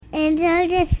Enjoy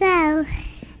the show.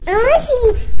 I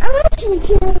want you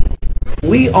to.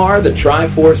 We are the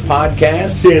Triforce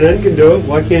Podcast. CNN can do it.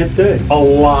 Why can't they? A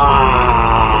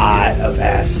lot of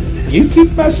acid. You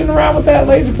keep messing around with that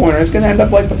laser pointer, it's going to end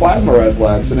up like the plasma rifle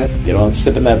accident. You know,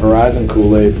 sipping that Verizon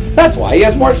Kool-Aid. That's why he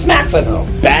has more snacks at home.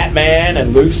 Batman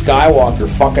and Luke Skywalker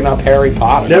fucking up Harry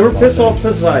Potter. Never piss off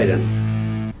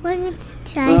Poseidon.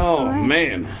 Oh,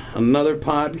 man. Another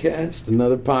podcast.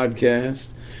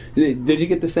 Did you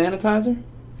get the sanitizer?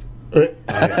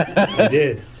 I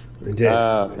did.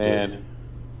 Oh, man.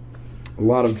 A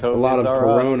lot of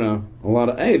Corona.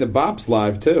 Hey, the Bop's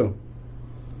live too.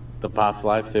 The Bop's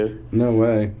live too? No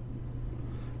way.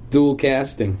 Dual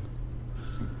casting.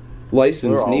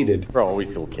 License needed. We're always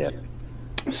dual casting.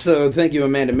 So thank you,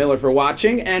 Amanda Miller, for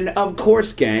watching. And of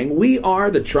course, gang, we are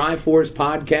the Triforce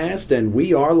Podcast, and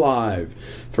we are live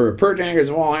for Purge Hangers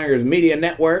and Wall Hangers Media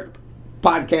Network.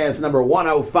 Podcast number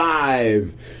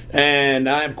 105. And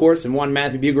I, of course, am one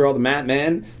Matthew Bugerell, the Matt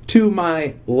Man. To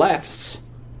my lefts,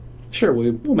 sure,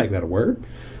 we'll make that a word.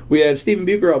 We have Stephen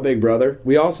Bugerell, Big Brother.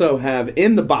 We also have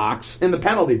in the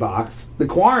penalty box, the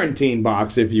quarantine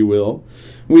box, if you will,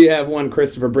 we have one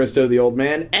Christopher Bristow, the old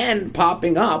man. And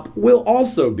popping up will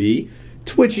also be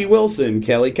Twitchy Wilson,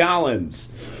 Kelly Collins.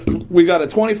 We got a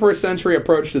 21st century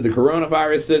approach to the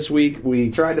coronavirus this week. We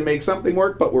tried to make something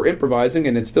work, but we're improvising,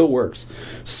 and it still works.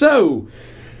 So,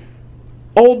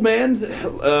 old man,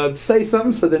 say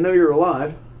something so they know you're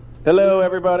alive. Hello,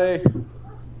 everybody.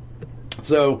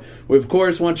 So, we, of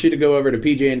course, want you to go over to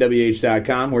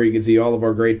pjnwh.com, where you can see all of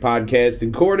our great podcasts,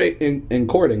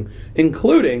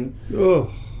 including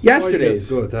yesterday's.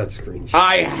 Go with that screenshot.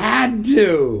 I had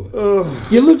to.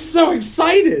 You look so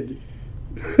excited.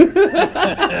 You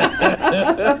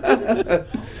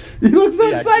look so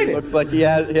excited. Looks like he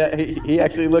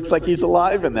actually looks like he's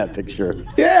alive in that picture.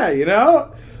 Yeah, you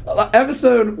know.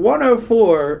 Episode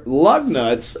 104,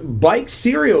 Lugnuts, Bike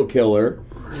Serial Killer,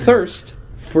 Thirst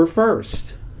for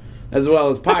First. As well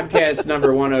as podcast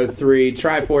number 103,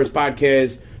 Triforce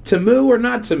Podcast, Tamu or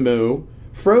Not Tamu,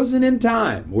 Frozen in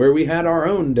Time, where we had our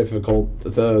own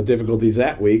difficulties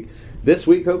that week. This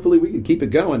week, hopefully, we can keep it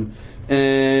going.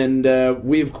 And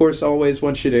we, of course, always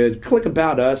want you to click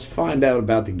About Us, find out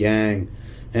about the gang.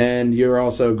 And you're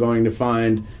also going to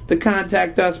find the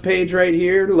Contact Us page right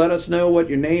here to let us know what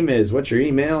your name is, what's your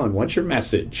email, and what's your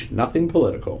message. Nothing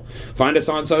political. Find us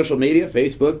on social media,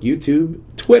 Facebook, YouTube,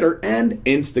 Twitter, and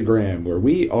Instagram, where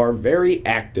we are very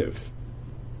active.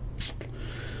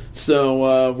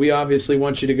 So we obviously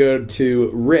want you to go to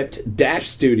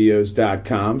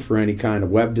ripped-studios.com for any kind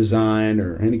of web design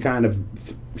or any kind of...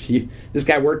 This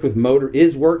guy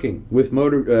is working with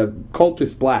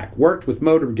Cultist Black, worked with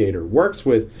Motorgator, works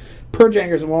with Purge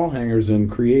Hangers and Wall Hangers, and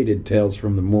created Tales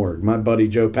from the Morgue. My buddy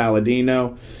Joe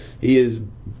Palladino, he is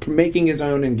making his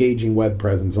own engaging web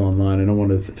presence online, and I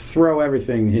want to throw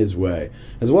everything his way,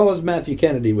 as well as Matthew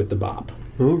Kennedy with the Bop.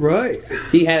 All right.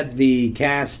 He had the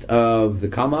cast of The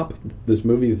Come Up, this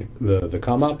movie, the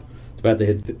Come Up. It's about to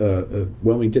hit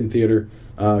Wilmington Theater.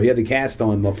 He had the cast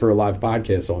on for a live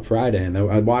podcast on Friday, and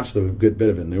I watched a good bit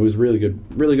of it, and it was really good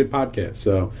podcast.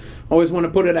 So always want to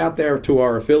put it out there to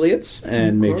our affiliates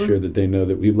and make sure that they know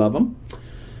that we love them.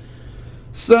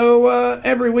 So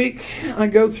every week I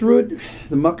go through it,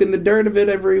 the muck and the dirt of it.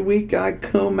 Every week I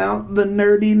comb out the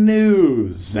nerdy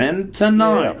news. And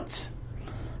tonight,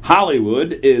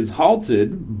 Hollywood is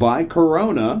halted by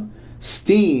Corona.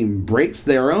 Steam breaks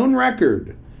their own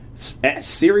record.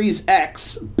 Series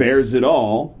X bears it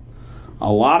all.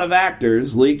 A lot of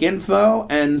actors leak info,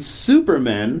 and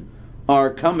Supermen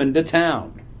are coming to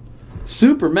town.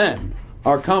 Supermen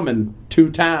are coming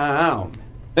to town.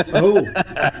 On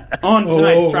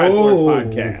tonight's Triforce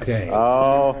Podcast. Okay.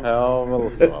 Oh,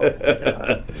 hell.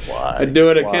 Why? I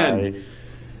do it again.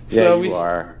 Yeah, you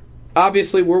are.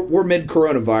 Obviously, we're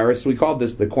mid-coronavirus. We called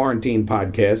this the Quarantine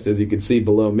Podcast, as you can see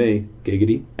below me,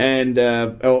 giggity. And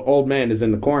Old Man is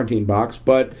in the quarantine box.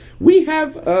 But we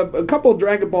have a couple of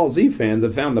Dragon Ball Z fans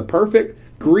have found the perfect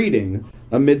greeting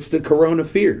amidst the corona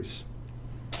fears.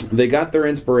 They got their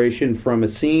inspiration from a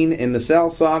scene in the Cell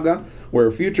Saga where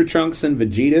Future Trunks and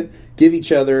Vegeta give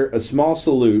each other a small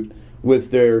salute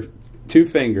with their two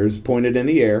fingers pointed in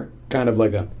the air, kind of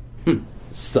like a,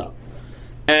 sup.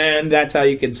 And that's how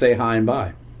you can say hi and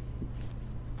bye.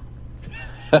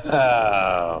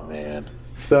 Oh, man.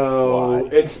 So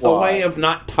it's the way of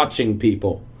not touching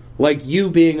people. Like you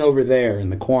being over there in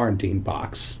the quarantine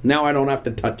box. Now I don't have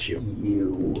to touch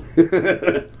you.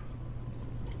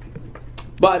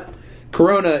 But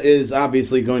Corona is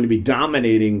obviously going to be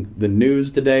dominating the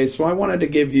news today, so I wanted to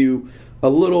give you a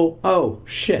little... Oh,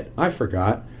 shit, I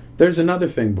forgot. there's another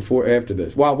thing after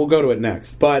this. Well, we'll go to it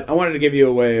next. But I wanted to give you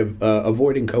a way of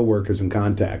avoiding coworkers and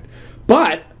contact.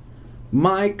 But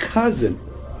my cousin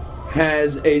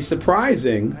has a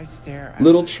surprising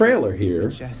little trailer here.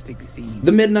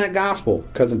 The Midnight Gospel,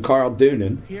 cousin Carl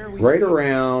Doonan, right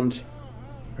around,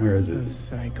 where is it? The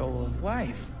cycle of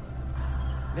life.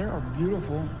 There are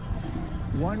beautiful,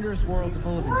 wondrous worlds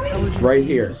full of intelligent right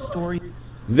here. Story.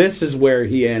 This is where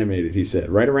he animated, he said.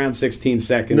 Right around 16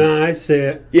 seconds. No, I see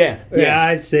it. Yeah,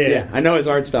 I see it. Yeah, I know his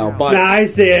art style, but... No, I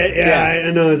see it. Yeah,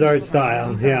 I know his art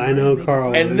style. Yeah, I know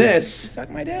Carl. And this... Suck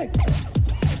my dick.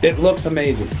 It looks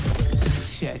amazing.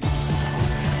 Shit.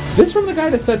 This from the guy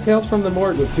that said Tales from the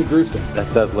Morgue was too gruesome.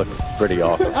 That does look pretty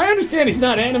awesome. I understand he's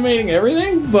not animating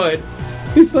everything, but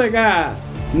he's like,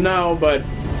 no, but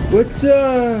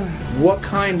what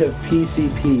kind of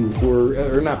PCP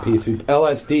or not PCP,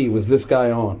 LSD was this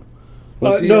guy on?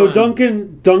 No, on?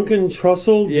 Duncan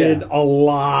Trussell did a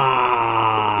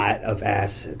lot of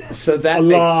acid. So that a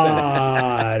makes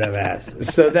lot sense. of acid.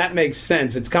 So that makes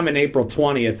sense. It's coming April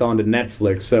 20th onto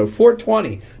Netflix. So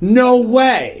 420. No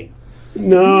way.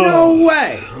 No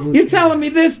way. You're telling me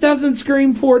this doesn't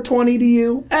scream 420 to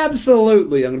you?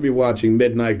 Absolutely. I'm going to be watching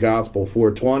Midnight Gospel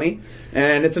 420.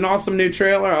 And it's an awesome new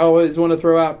trailer. I always want to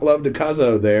throw out love to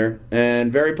Cuzzo there. And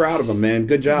very proud of him, man.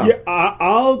 Good job. Yeah,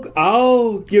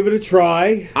 I'll give it a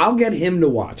try. I'll get him to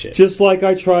watch it. Just like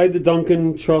I tried the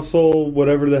Duncan Trussell,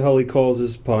 whatever the hell he calls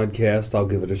his podcast, I'll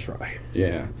give it a try.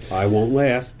 Yeah. I won't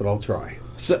last, but I'll try.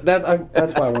 So that's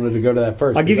why I wanted to go to that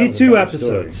first. I'll give you 2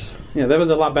 episodes. Story. Yeah, that was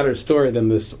a lot better story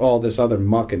than all this other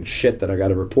muck and shit that I got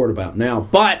to report about now.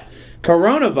 But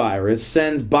coronavirus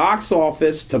sends box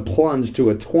office to plunge to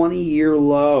a 20-year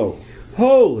low.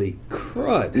 Holy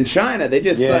crud. In China, they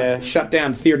just shut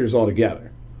down theaters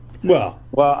altogether. Well,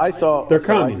 I saw... They're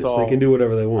communists. They can do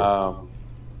whatever they want.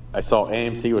 I saw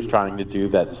AMC was trying to do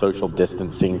that social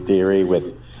distancing theory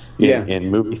in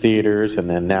movie theaters, and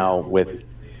then now with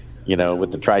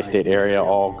the tri-state area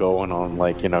all going on,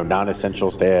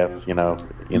 non-essential staff,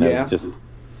 just...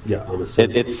 Yeah,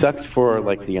 it sucks for,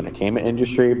 the entertainment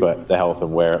industry, but the health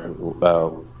and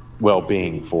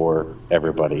well-being for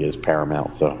everybody is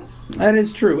paramount, so... That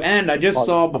is true. And I just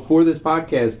saw before this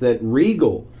podcast that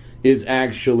Regal is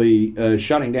actually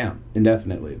shutting down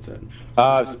indefinitely, it said.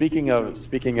 Speaking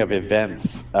of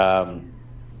events,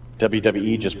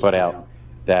 WWE just put out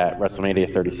that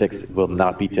WrestleMania 36 will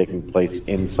not be taking place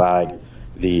inside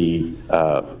the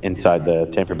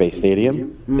Tampa Bay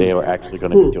Stadium. They are actually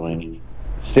going to be doing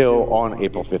still on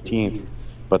April 15th,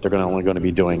 but they're only going to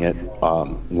be doing it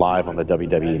live on the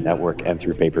WWE Network and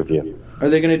through pay-per-view. Are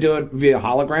they going to do it via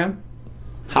holographic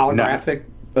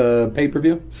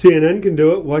pay-per-view? CNN can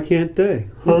do it. Why can't they?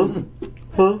 Huh?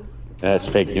 That's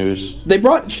fake news. They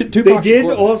brought Tupac. They did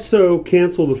also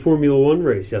cancel the Formula One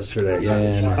race yesterday.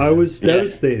 Yeah. I was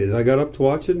devastated. I got up to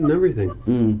watch it and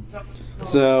everything.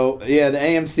 So, the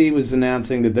AMC was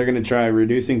announcing that they're going to try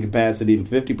reducing capacity to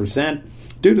 50%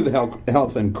 due to the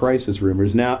health and crisis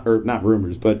rumors now, or not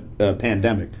rumors, but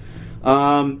pandemic.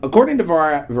 According to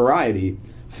Variety,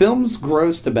 films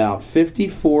grossed about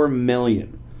 $54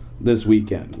 million this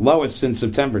weekend, lowest since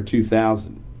September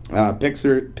 2000.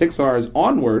 Pixar's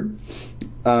Onward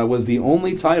was the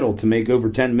only title to make over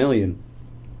 $10 million.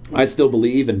 I Still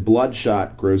Believe and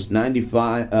Bloodshot grossed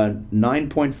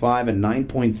 9.5 and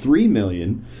 9.3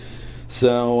 million.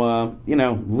 So,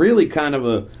 really kind of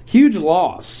a huge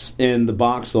loss in the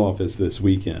box office this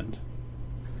weekend.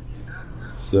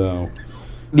 So,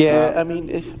 yeah, I mean,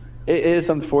 it is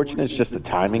unfortunate. It's just the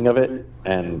timing of it,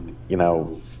 and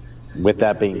with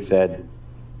that being said,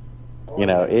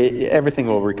 everything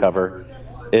will recover.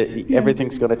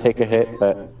 Everything's going to take a hit,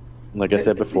 but like I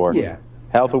said before,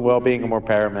 health and well-being are more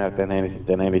paramount than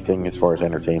anything as far as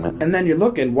entertainment. And then you're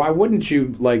looking, why wouldn't you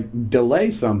delay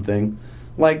something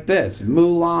like this?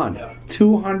 Mulan,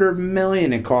 $200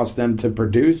 million it cost them to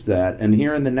produce that, and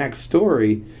here in the next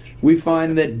story, we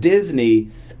find that Disney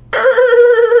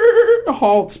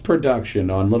halts production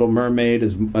on Little Mermaid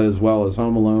as well as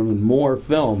Home Alone and more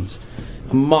films,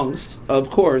 amongst, of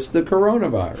course, the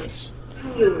coronavirus.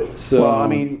 So, well, I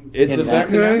mean, it's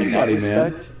affecting everybody,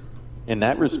 man. In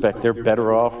that respect, they're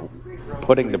better off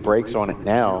putting the brakes on it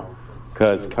now,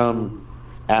 because come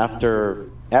after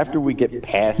we get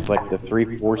past the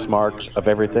 3/4 marks of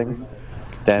everything,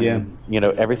 then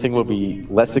everything will be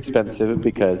less expensive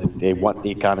because they want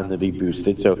the economy to be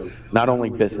boosted. So not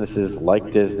only businesses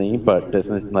like Disney, but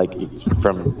business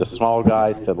from the small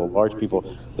guys to the large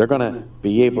people, they're going to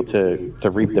be able to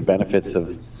reap the benefits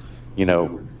of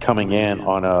coming in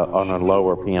on a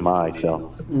lower PMI.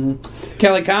 So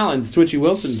Kelly Collins, Twitchy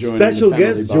Wilson joining Special the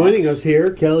penalty guest box. joining us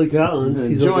here, Kelly Collins.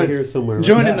 He's over here somewhere. Right?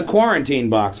 Joining the quarantine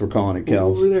box, we're calling it,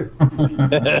 Kels. Over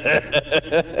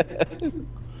there.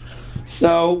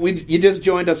 So you just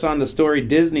joined us on the story.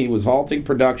 Disney was halting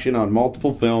production on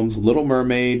multiple films: Little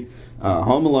Mermaid,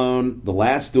 Home Alone, The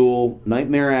Last Duel,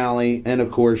 Nightmare Alley, and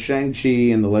of course Shang-Chi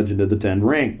and the Legend of the Ten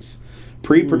Rings.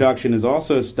 Pre-production is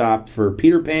also stopped for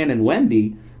Peter Pan and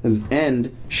Wendy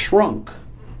and Shrunk.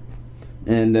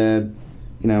 And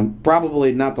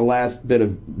probably not the last bit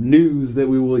of news that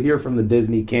we will hear from the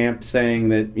Disney camp saying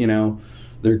that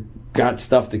they're got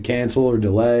stuff to cancel or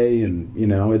delay, and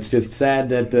it's just sad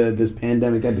that this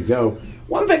pandemic had to go.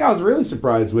 One thing I was really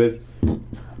surprised with,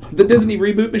 the Disney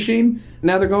reboot machine,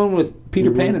 now they're going with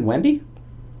Peter Pan and Wendy?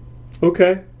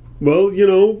 Okay. Well,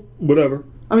 whatever.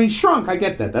 I mean, Shrunk, I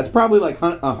get that. That's probably like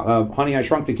Honey, I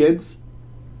Shrunk the Kids.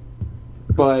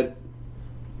 But,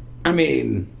 I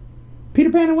mean,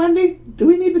 Peter Pan and Wendy? Do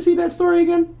we need to see that story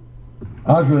again?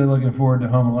 I was really looking forward to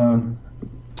Home Alone.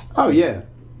 Oh, yeah.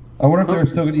 I wonder if they're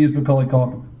still going to use Macaulay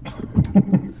Culkin.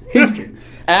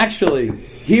 Actually,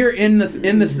 here in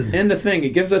the thing, it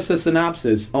gives us a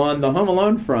synopsis on the Home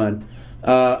Alone front.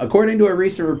 According to a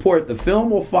recent report, the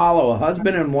film will follow a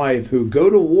husband and wife who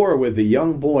go to war with a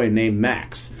young boy named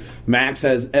Max. Max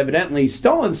has evidently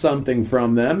stolen something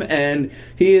from them, and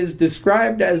he is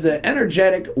described as an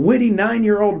energetic, witty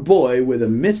 9-year-old boy with a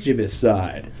mischievous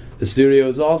side. The studio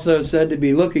is also said to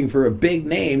be looking for a big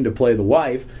name to play the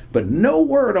wife, but no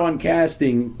word on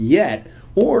casting yet,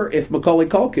 or if Macaulay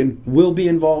Culkin will be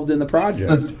involved in the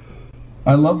project.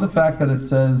 I love the fact that it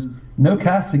says, no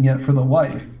casting yet for the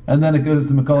wife, and then it goes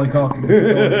to Macaulay Culkin.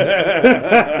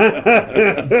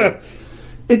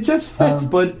 It just fits,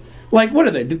 but, what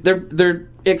are they? They're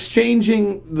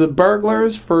exchanging the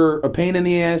burglars for a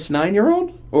pain-in-the-ass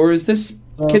 9-year-old? Or is this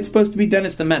kid supposed to be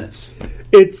Dennis the Menace?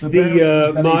 It's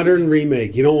the modern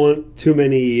remake. You don't want too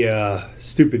many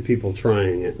stupid people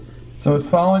trying it. So it's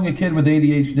following a kid with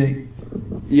ADHD.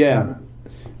 Yeah.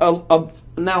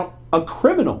 Now, a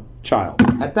criminal child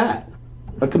at that.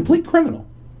 A complete criminal.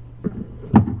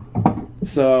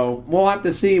 So we'll have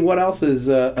to see what else is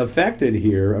affected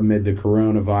here amid the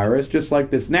coronavirus. Just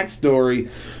like this next story,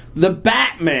 the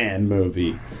Batman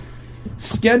movie.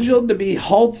 Scheduled to be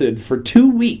halted for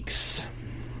 2 weeks.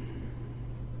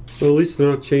 Well, at least they're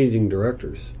not changing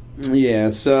directors. Yeah,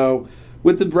 so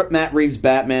with the Matt Reeves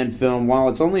Batman film, while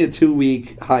it's only a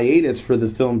 2-week hiatus for the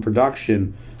film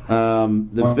production,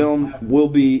 film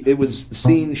it was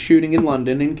seen shooting in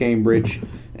London and Cambridge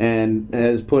and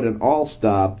has put an all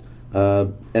stop,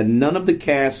 and none of the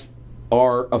cast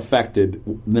are affected.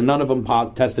 None of them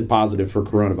tested positive for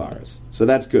coronavirus. So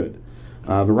that's good.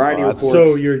 Variety reports.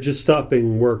 So you're just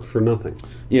stopping work for nothing.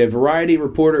 Yeah, Variety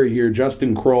reporter here,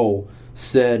 Justin Kroll,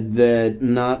 said that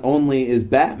not only is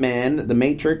Batman, The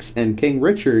Matrix, and King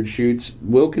Richard shoots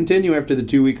will continue after the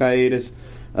 2-week hiatus.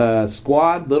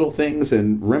 Squad, Little Things,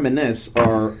 and Reminisce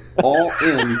are all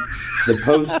in the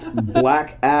post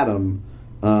Black Adam,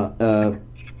 are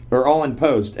all in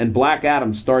post, and Black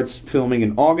Adam starts filming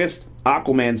in August.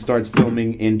 Aquaman starts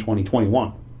filming in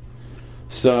 2021.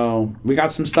 So we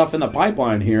got some stuff in the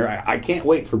pipeline here. I can't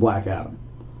wait for Black Adam.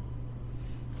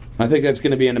 I think that's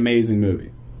going to be an amazing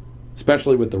movie.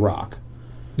 Especially with The Rock.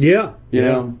 Yeah.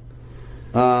 You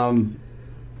know?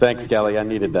 Thanks, Kelly. I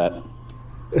needed that.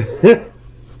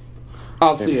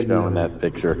 I'll see it in that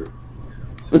picture.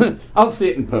 I'll see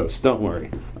it in post. Don't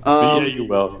worry. Yeah, you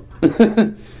will.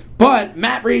 But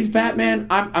Matt Reeves Batman,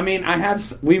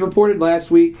 we reported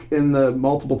last week in the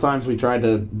multiple times we tried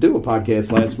to do a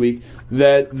podcast last week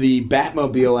that the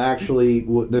Batmobile actually,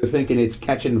 they're thinking it's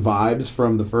catching vibes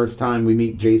from the first time we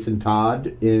meet Jason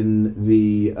Todd in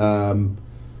the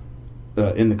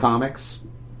comics.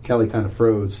 Kelly kind of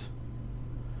froze.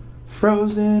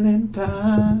 Frozen in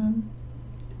time.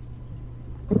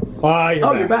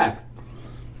 You're back.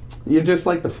 You're just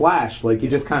like the Flash. Like you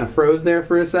just kind of froze there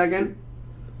for a second.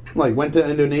 Like went to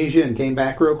Indonesia and came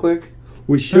back real quick.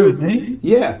 We should.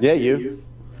 Yeah. Yeah, you.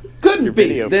 Couldn't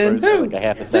be. Then who? Like a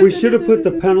half a second. We should have put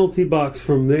the penalty box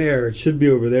from there. It should be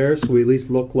over there, so we at least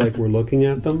look like we're looking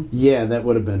at them. Yeah, that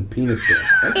would have been penis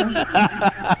breath.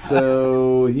 Okay.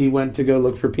 So he went to go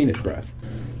look for penis breath.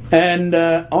 And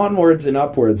onwards and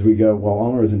upwards we go. Well,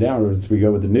 onwards and downwards we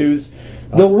go with the news.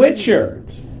 The Witcher,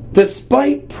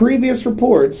 despite previous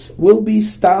reports, will be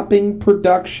stopping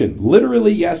production.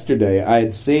 Literally yesterday, I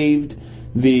had saved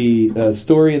the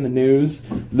story in the news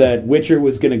that Witcher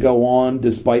was going to go on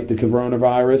despite the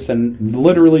coronavirus, and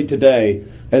literally today,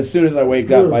 as soon as I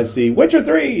wake up, I see Witcher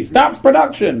 3 stops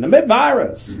production amid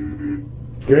virus.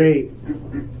 Great.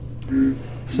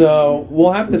 So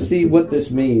we'll have to see what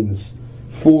this means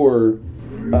for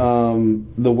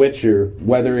The Witcher,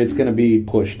 whether it's going to be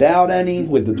pushed out any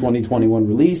with the 2021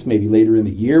 release, maybe later in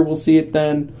the year we'll see it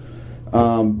then.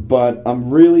 But I'm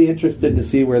really interested to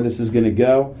see where this is going to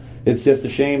go. It's just a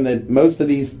shame that most of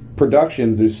these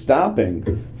productions are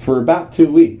stopping for about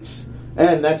 2 weeks.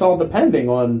 And that's all depending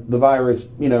on the virus,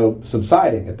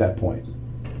 subsiding at that point.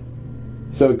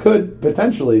 So it could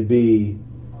potentially be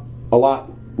a lot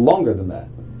longer than that.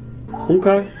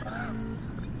 Okay.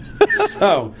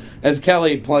 So, as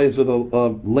Kelly plays with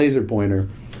a laser pointer.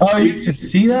 Oh, you can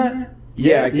see that?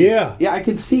 Yeah, I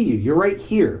can see you. You're right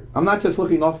here. I'm not just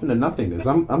looking off into nothingness.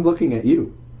 I'm looking at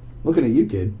you. Looking at you,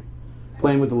 kid.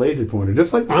 Playing with the laser pointer.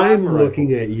 Just like the plasma rifle. I'm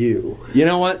looking at you. You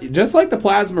know what? Just like the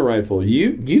plasma rifle.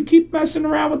 You keep messing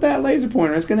around with that laser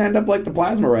pointer, it's going to end up like the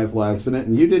plasma rifle accident,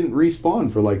 and you didn't respawn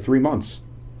for like 3 months.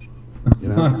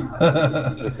 You're going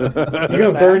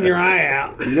to burn your eye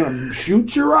out. You're going to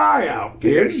shoot your eye out,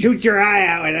 kid. Shoot your eye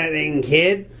out with that thing,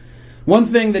 kid. One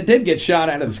thing that did get shot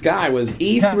out of the sky was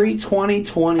E3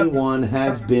 2021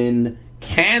 has been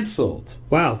canceled.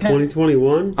 Wow,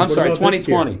 2021? I'm sorry,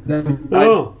 2020.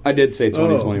 I did say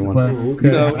 2021. Okay.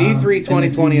 So E3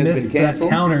 2020 has been canceled.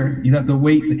 Counter, you'd have to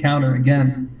wait the counter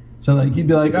again. So like you'd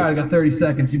be like, all right, I got 30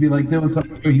 seconds. You'd be like doing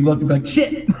something. You look and be like,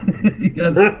 shit,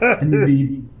 and you'd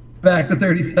be back to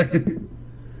 30 seconds.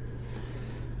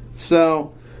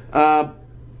 So,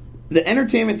 the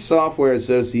Entertainment Software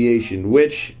Association,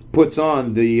 which puts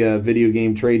on the video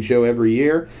game trade show every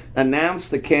year,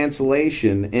 announced the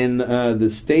cancellation in the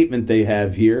statement they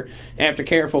have here. After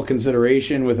careful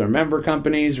consideration with our member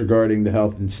companies regarding the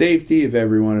health and safety of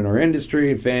everyone in our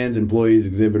industry, fans, employees,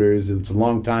 exhibitors, and some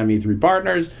longtime E3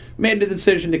 partners, made the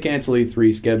decision to cancel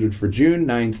E3 scheduled for June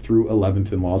 9th through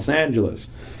 11th in Los Angeles.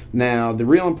 Now, the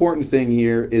real important thing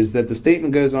here is that the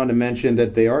statement goes on to mention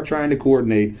that they are trying to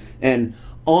coordinate an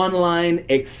online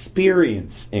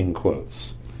experience, in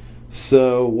quotes.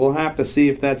 So we'll have to see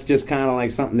if that's just kind of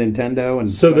like something Nintendo and.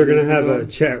 So they're going to have a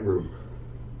chat room.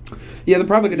 Yeah, they're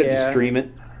probably going to just stream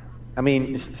it. I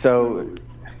mean, so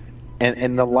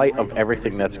in the light of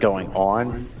everything that's going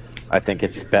on, I think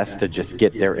it's best to just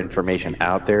get their information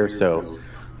out there so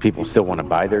people still want to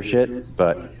buy their shit,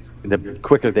 but the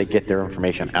quicker they get their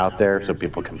information out there so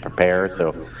people can prepare.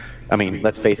 So, I mean,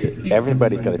 let's face it,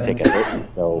 everybody's going to take a hit,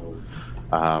 so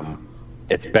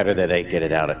it's better that they get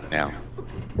it out now.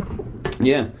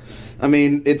 Yeah. I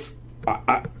mean, is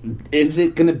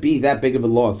it going to be that big of a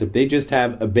loss if they just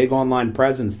have a big online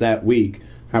presence that week,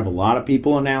 have a lot of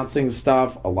people announcing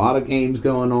stuff, a lot of games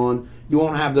going on? You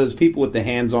won't have those people with the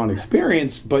hands-on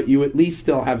experience, but you at least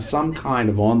still have some kind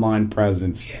of online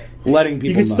presence, letting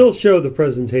people know. You can still show the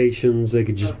presentations. They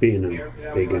could just be in a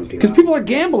big empty. Because people are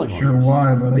gambling on Sure, this.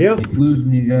 why? But I keep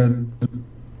losing you guys.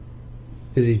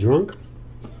 Is he drunk?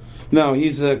 No,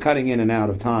 he's cutting in and out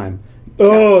of time.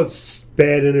 Oh, it's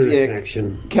bad internet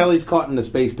connection. Kelly's caught in the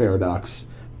space paradox.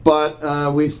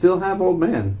 But we still have old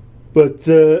man. But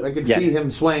I could see him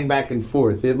swaying back and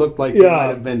forth. It looked like he might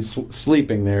have been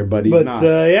sleeping there, but he's not.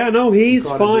 He's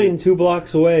fine 2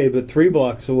 blocks away, but 3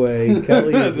 blocks away,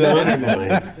 Kelly is not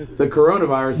fine. The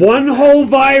coronavirus. One whole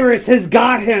virus has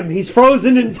got him. He's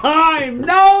frozen in time.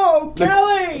 No,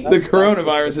 Kelly! The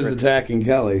coronavirus is attacking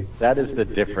Kelly. That is the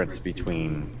difference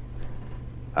between,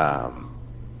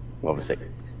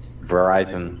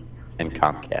 Verizon and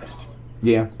Comcast.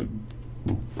 Yeah.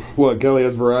 What, Kelly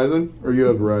has Verizon? Or you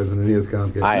have Verizon and he has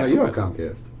Comcast? You have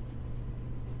Comcast.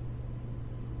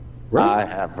 Right? I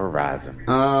have Verizon.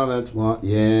 Oh, that's what.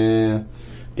 Yeah.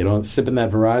 Get on sipping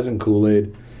that Verizon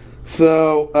Kool-Aid.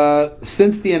 So,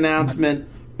 since the announcement,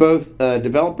 both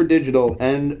Developer Digital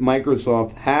and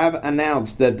Microsoft have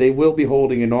announced that they will be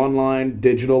holding an online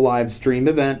digital live stream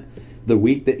event the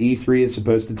week that E3 is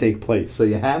supposed to take place. So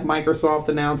you have Microsoft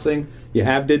announcing, you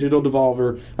have Digital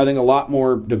Devolver. I think a lot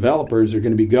more developers are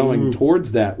going to be going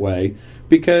towards that way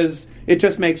because it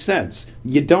just makes sense.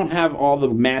 You don't have all the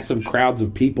massive crowds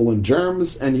of people and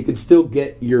germs, and you can still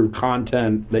get your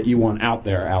content that you want out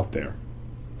there.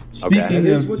 Speaking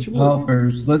of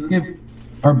developers, let's give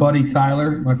our buddy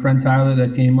Tyler, my friend Tyler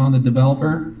that came on, the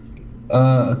developer,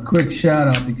 a quick shout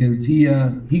out because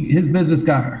his business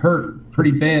got hurt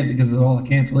pretty bad because of all the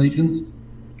cancellations.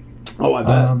 Oh, I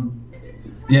bet.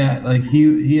 Yeah, like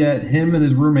he had him and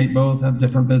his roommate both have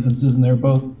different businesses, and they're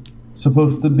both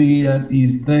supposed to be at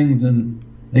these things, and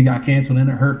they got canceled, and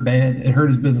it hurt bad. It hurt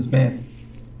his business bad.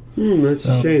 That's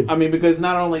a shame. I mean, because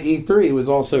not only E3, it was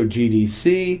also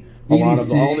GDC. A lot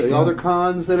of all the other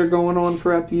cons that are going on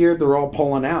throughout the year, they're all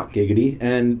pulling out, giggity,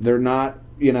 and they're not,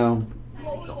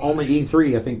 only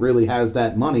E3, I think, really has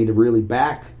that money to really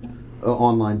back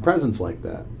online presence like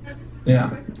that.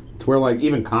 Yeah. It's where, like,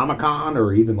 even Comic-Con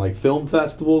or even, like, film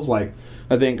festivals, like,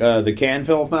 I think the Cannes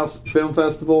Film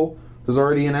Festival has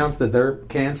already announced that they're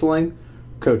canceling.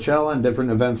 Coachella and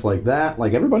different events like that.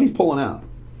 Like, everybody's pulling out.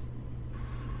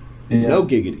 Yeah. No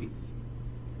giggity.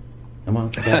 Come on,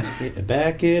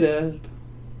 back it up.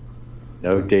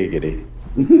 No diggity.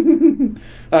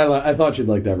 I thought you'd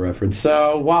like that reference.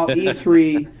 So, while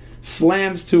E3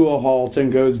 slams to a halt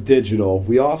and goes digital,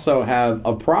 we also have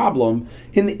a problem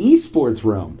in the esports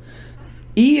realm.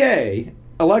 EA,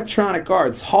 Electronic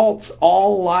Arts, halts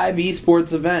all live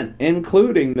esports event,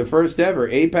 including the first ever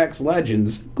Apex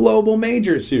Legends Global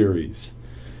Major Series.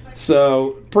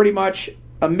 So, pretty much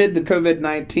amid the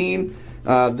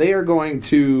COVID-19, they are going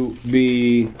to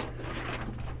be...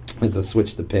 Let's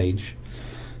switch the page.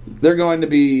 They're going to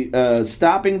be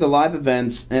stopping the live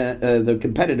events, the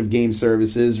competitive game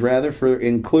services, rather, for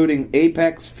including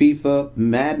Apex, FIFA,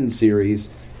 Madden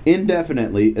series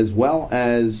indefinitely, as well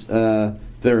as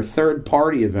their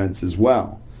third-party events as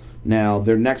well. Now,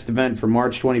 their next event for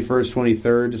March 21st,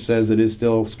 23rd says it is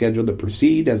still scheduled to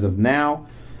proceed as of now.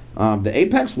 The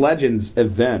Apex Legends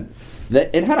event,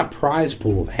 it had a prize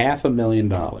pool of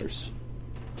 $500,000.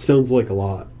 Sounds like a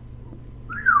lot.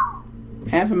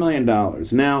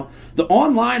 $500,000. Now, the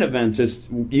online events is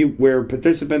where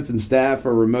participants and staff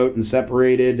are remote and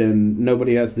separated and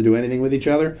nobody has to do anything with each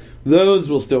other.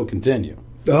 Those will still continue.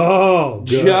 Oh,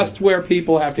 good. Just where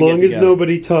people have to get together. As long as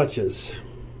nobody touches.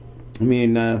 I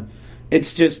mean,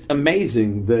 it's just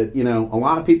amazing that, a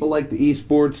lot of people like the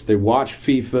esports. They watch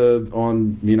FIFA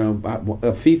on,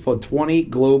 a FIFA 20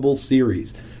 global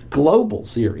series. Global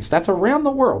series. That's around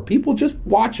the world. People just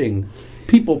watching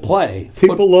people play.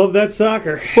 People love that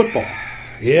soccer. Football.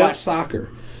 / soccer.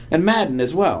 And Madden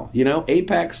as well.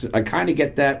 Apex, I kind of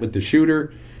get that with the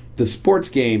shooter. The sports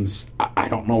games, I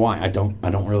don't know why. I don't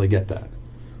really get that.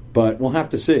 But we'll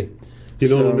have to see. You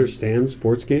don't understand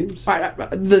sports games?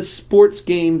 The sports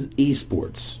games,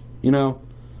 esports.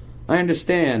 I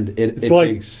understand it. It's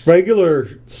like regular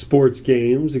sports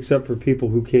games, except for people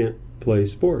who can't play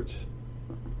sports.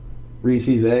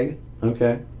 Reese's Egg?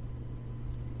 Okay.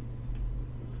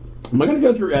 Am I going to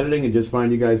go through editing and just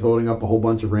find you guys holding up a whole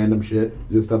bunch of random shit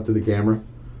just up to the camera?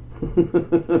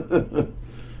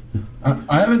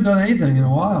 I haven't done anything in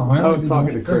a while. I was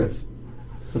talking to Chris.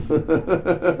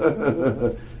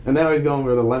 And now he's going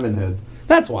for the lemon heads.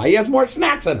 That's why he has more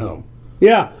snacks at home.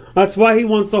 Yeah, that's why he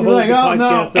wants to hold the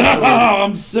podcast. No. Oh,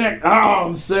 I'm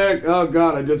sick. Oh,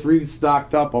 God, I just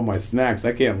restocked up on my snacks.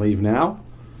 I can't leave now.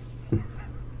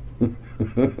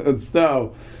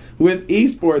 So, with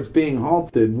esports being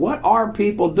halted, what are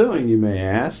people doing, you may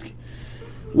ask?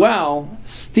 Well,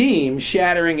 Steam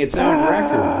shattering its own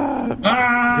record.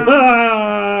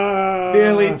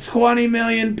 Nearly 20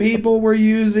 million people were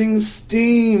using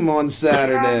Steam on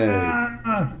Saturday.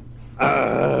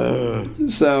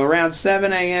 So around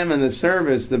 7 a.m. in the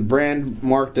service, the brand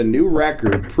marked a new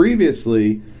record.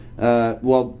 Previously,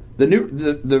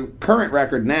 the current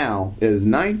record now is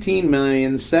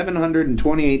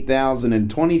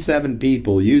 19,728,027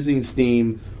 people using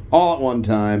Steam all at one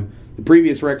time. The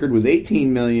previous record was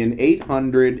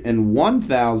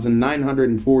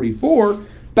 18,801,944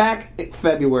 back in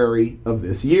February of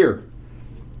this year.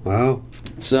 Wow.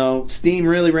 So Steam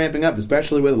really ramping up,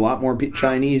 especially with a lot more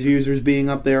Chinese users being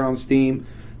up there on Steam.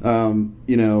 A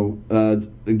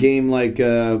game like,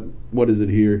 what is it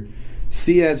here?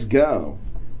 CSGO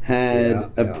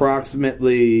had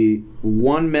approximately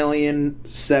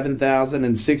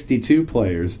 1,007,062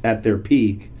 players at their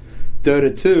peak.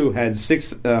 Dota 2 had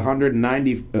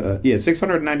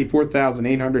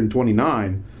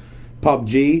 694,829.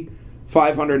 PUBG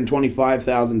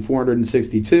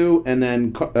 525,462, and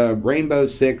then Rainbow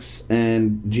Six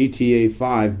and GTA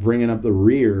 5 bringing up the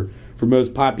rear for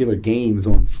most popular games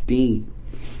on Steam.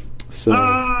 So,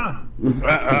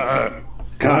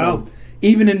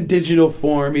 even in digital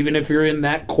form, even if you're in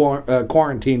that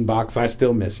quarantine box, I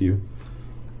still miss you.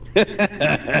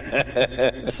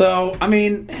 So, I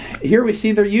mean, here we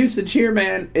see their usage here,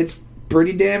 man. It's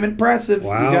pretty damn impressive.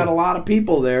 Wow. You got a lot of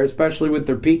people there, especially with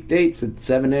their peak dates at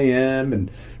 7 a.m. and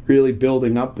really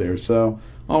building up there. So,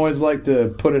 always like to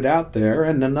put it out there.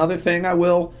 And another thing I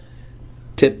will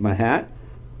tip my hat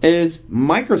is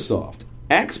Microsoft.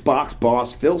 Xbox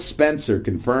boss Phil Spencer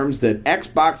confirms that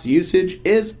Xbox usage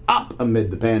is up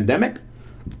amid the pandemic.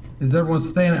 Is everyone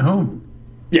staying at home?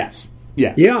 Yes.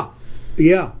 Yeah.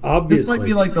 Yeah, obviously. This might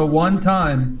be like the one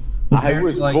time. I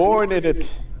was born in it.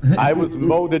 I was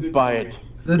molded by it.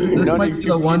 This might be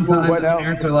the one time that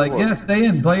parents are like, yeah, stay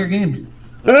in, play your games.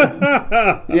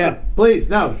 Yeah, please,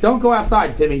 no, don't go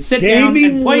outside, Timmy. Sit Gaming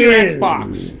down and play your wins.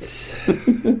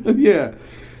 Xbox. Yeah.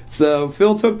 So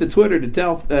Phil took to Twitter to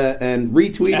tell and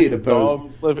retweeted a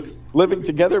post. Dogs living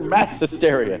together, mass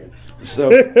hysteria. So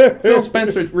Phil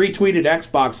Spencer retweeted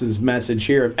Xbox's message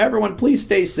here. Everyone, please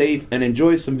stay safe and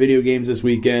enjoy some video games this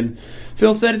weekend.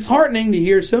 Phil said, it's heartening to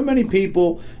hear so many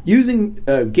people using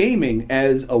gaming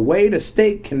as a way to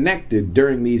stay connected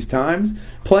during these times.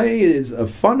 Play is a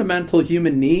fundamental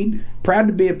human need. Proud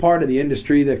to be a part of the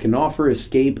industry that can offer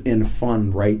escape and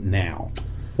fun right now.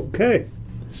 Okay.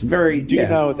 It's very... Do you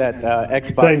know that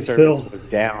Xbox Thanks, service Phil. was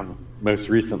down most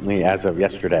recently as of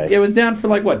yesterday? It was down for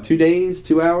like, what, 2 days,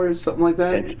 2 hours, something like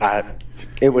that?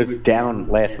 It was down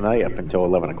last night up until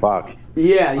 11 o'clock.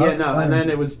 Yeah, no, and then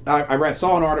it was... I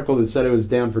saw an article that said it was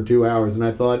down for 2 hours, and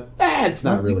I thought, it's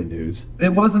not really news.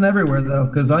 It wasn't everywhere though,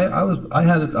 because I was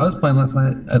playing last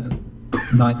night at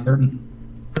 9:30.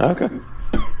 Okay.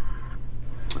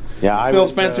 Yeah, Phil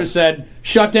Spencer said,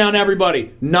 shut down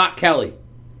everybody, not Kelly.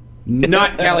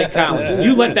 Not Kelly Collins.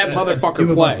 You let that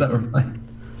motherfucker play.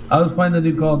 I was playing the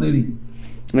new Call of Duty.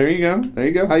 There you go.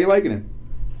 How you liking it?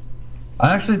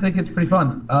 I actually think it's pretty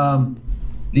fun.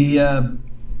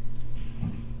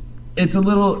 It's a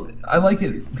little. I like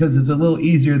it because it's a little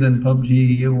easier than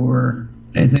PUBG or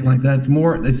anything like that. It's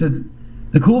more. They said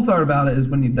the cool part about it is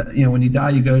when you die,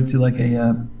 you go to like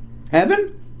a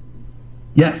Heaven?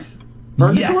 Yes.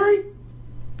 Purgatory? Yes.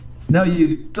 No,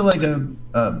 you to like a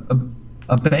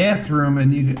bathroom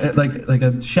and you like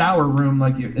a shower room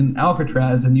like you're in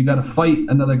Alcatraz, and you got to fight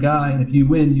another guy, and if you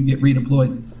win, you get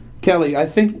redeployed. Kelly, I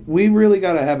think we really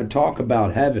got to have a talk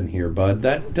about heaven here, bud.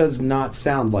 That does not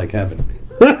sound like heaven.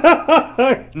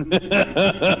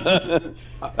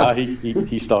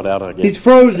 He stalled out again. He's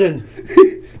frozen.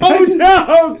 Oh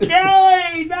no,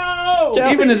 Kelly, no!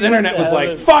 Even his internet was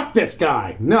like, fuck this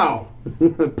guy. No.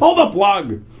 Pull the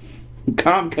plug.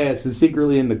 Comcast is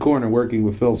secretly in the corner working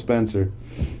with Phil Spencer.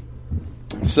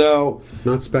 So...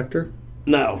 Not Spectre?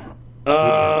 No.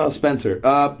 Spencer.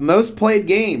 Most played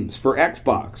games for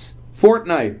Xbox.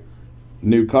 Fortnite.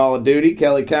 New Call of Duty,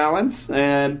 Kelly Collins.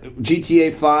 And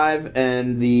GTA 5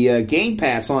 and the Game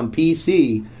Pass on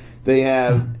PC. They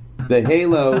have the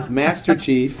Halo Master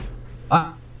Chief.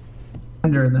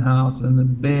 In the house, and the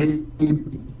baby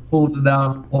pulled it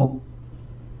out. Oh.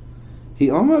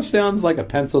 He almost sounds like a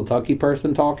Pennsylvania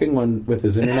person talking with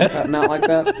his internet cutting out like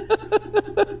that.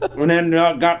 And then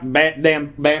got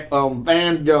damn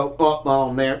banjo up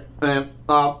on there and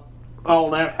up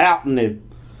on there out in it.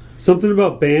 Something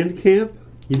about band camp?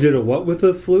 You did a what with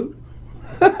a flute?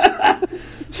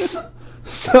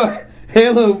 So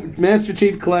Halo Master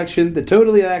Chief Collection, the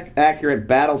totally accurate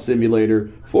battle simulator,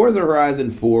 Forza Horizon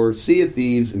 4, Sea of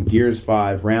Thieves, and Gears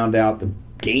 5 round out the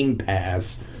Game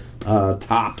Pass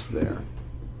tops there.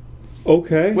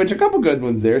 Okay. Which, a couple good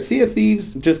ones there. Sea of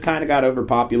Thieves just kind of got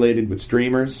overpopulated with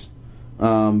streamers.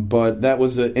 But that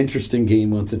was an interesting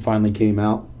game once it finally came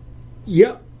out.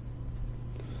 Yep.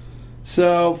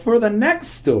 So, for the next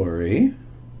story...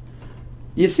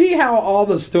 You see how all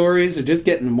the stories are just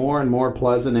getting more and more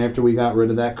pleasant after we got rid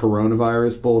of that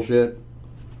coronavirus bullshit?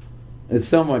 It's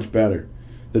so much better.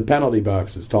 The penalty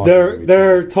box is talking.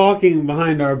 They're talking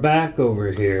behind our back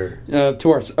over here.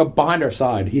 Behind our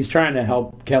side. He's trying to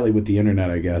help Kelly with the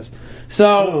internet, I guess.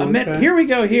 So, here we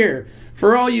go here.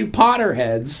 For all you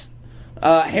Potterheads,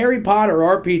 Harry Potter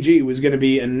RPG was going to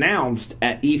be announced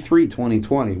at E3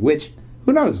 2020, which...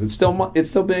 Who knows? It's still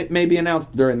may be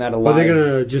announced during that. Are they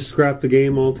going to just scrap the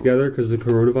game altogether because of the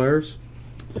coronavirus?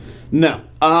 No,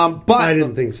 but I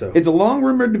didn't think so. It's a long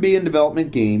rumored to be in development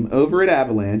game over at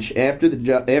Avalanche after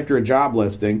a job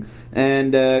listing,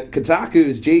 and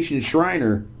Kotaku's Jason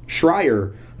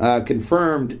Schreier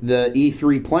confirmed the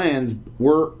E3 plans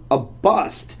were a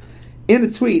bust. In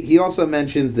a tweet, he also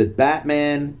mentions that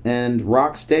Batman and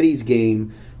Rocksteady's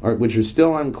game, which are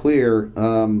still unclear.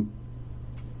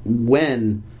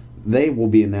 When they will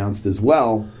be announced as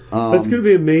well. That's going to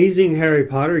be an amazing Harry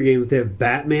Potter game if they have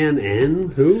Batman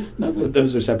and who? No,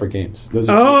 those are separate games.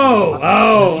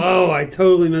 I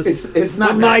totally missed it. It's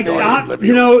not. My God,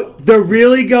 they're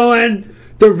really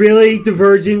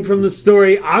diverging from the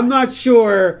story. I'm not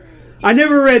sure. I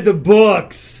never read the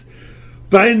books.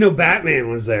 But I didn't know Batman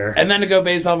was there. And then to go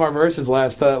based off our verses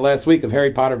last week of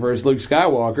Harry Potter versus Luke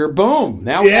Skywalker, boom!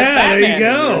 Now we have Batman there you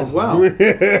go. As well.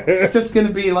 It's just going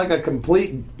to be like a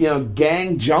complete,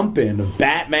 gang jump in of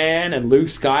Batman and Luke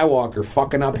Skywalker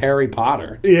fucking up Harry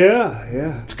Potter.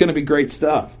 Yeah. It's going to be great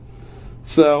stuff.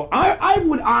 So I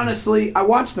would honestly, I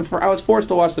was forced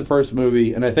to watch the first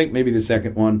movie, and I think maybe the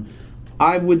second one.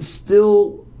 I would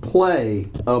still play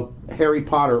a Harry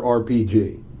Potter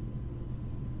RPG.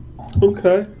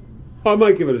 Okay. I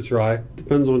might give it a try.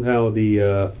 Depends on how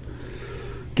the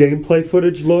gameplay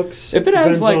footage looks. If it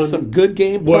has like some good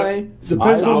gameplay,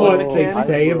 depends on what they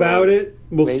say about it.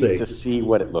 We'll see. To see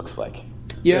what it looks like.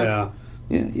 Yeah.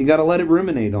 You got to let it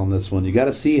ruminate on this one. You got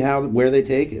to see where they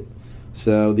take it.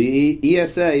 So the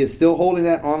ESA is still holding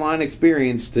that online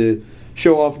experience to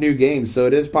show off new games. So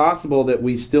it is possible that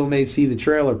we still may see the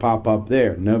trailer pop up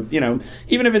there. No,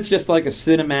 even if it's just like a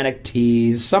cinematic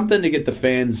tease, something to get the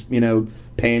fans,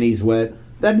 panties wet.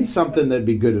 That'd be something that'd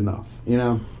be good enough.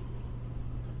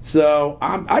 So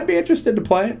I'd be interested to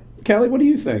play it. Kelly, what do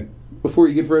you think? Before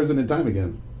you get frozen in time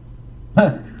again.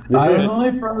 I was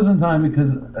only frozen time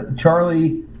because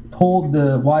Charlie pulled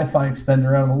the Wi-Fi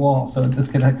extender out of the wall, so it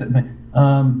disconnected me.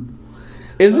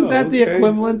 Isn't that the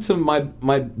equivalent to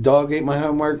my dog ate my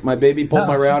homework? My baby pulled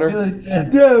my router.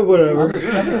 Yeah, whatever. On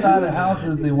the other side of the house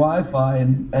is the Wi-Fi,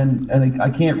 and I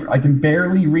can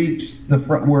barely reach the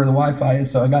front where the Wi-Fi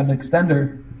is. So I got an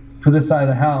extender for this side of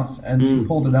the house, and she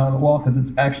pulled it out of the wall because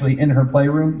it's actually in her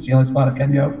playroom. It's the only spot it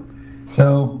can go.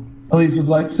 So Elise was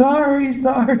like, "Sorry,"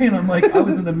 and I'm like, I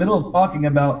was in the middle of talking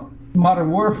about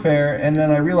Modern Warfare, and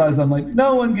then I realized I'm like,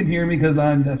 no one can hear me because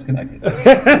I'm disconnected. Well,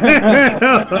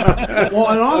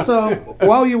 and also,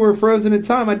 while you were frozen in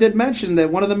time, I did mention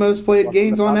that one of the most played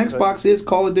games on Xbox is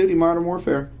Call of Duty Modern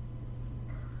Warfare.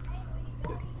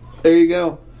 There you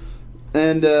go.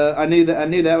 And I knew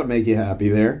that would make you happy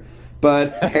there.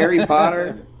 But Harry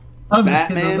Potter,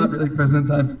 Batman, I'm not really frozen in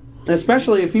time.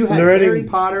 Especially if you had Harry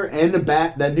Potter and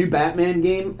that new Batman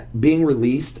game being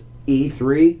released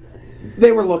E3.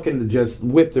 They were looking to just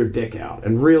whip their dick out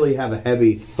and really have a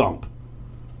heavy thump.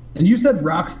 And you said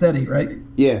Rocksteady, right?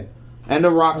 Yeah, and a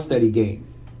Rocksteady game.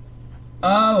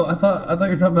 Oh, I thought you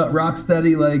were talking about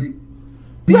Rocksteady, like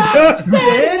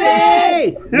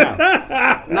Rocksteady. No,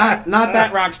 not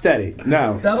that Rocksteady.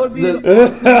 No, that would be. I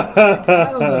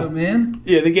don't know, man.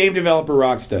 Yeah, the game developer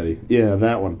Rocksteady. Yeah,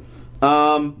 that one.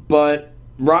 But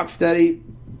Rocksteady,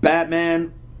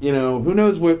 Batman. Who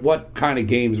knows what kind of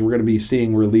games we're going to be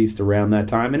seeing released around that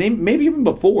time, and maybe even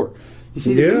before. You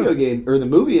see, the video game, or the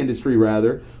movie industry,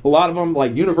 rather, a lot of them,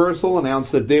 like Universal,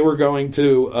 announced that they were going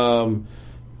to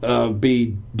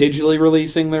be digitally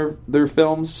releasing their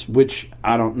films, which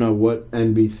I don't know what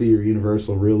NBC or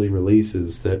Universal really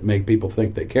releases that make people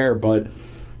think they care, but,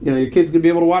 your kid's going to be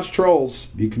able to watch Trolls.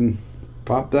 You can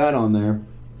pop that on there.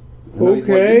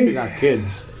 Okay. You got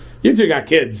kids. You two got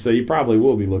kids, so you probably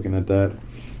will be looking at that.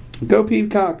 Go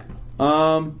Peacock.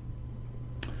 The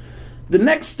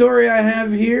next story I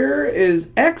have here is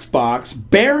Xbox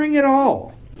bearing it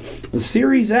all. The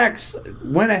Series X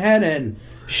went ahead and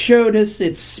showed us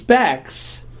its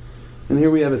specs. And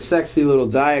here we have a sexy little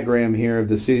diagram here of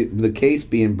the case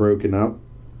being broken up.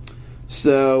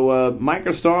 So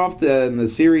Microsoft and the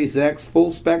Series X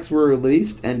full specs were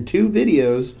released, and 2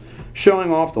 videos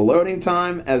showing off the loading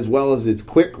time as well as its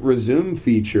quick resume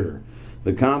feature.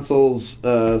 The console's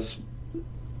the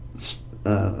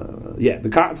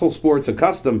console sports a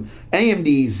custom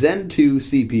AMD Zen 2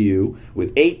 CPU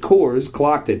with 8 cores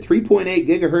clocked at 3.8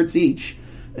 gigahertz each,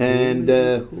 and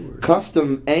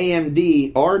custom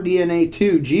AMD RDNA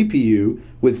 2 GPU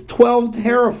with 12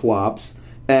 teraflops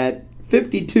at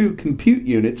 52 compute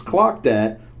units clocked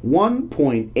at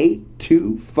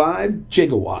 1.825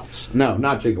 gigawatts. No,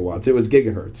 not gigawatts. It was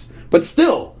gigahertz. But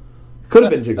still, could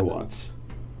have been gigawatts.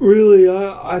 Really,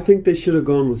 I think they should have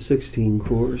gone with 16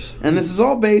 cores. And this is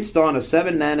all based on a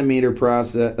 7-nanometer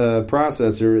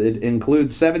processor. It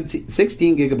includes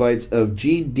 16 gigabytes of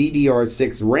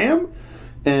GDDR6 RAM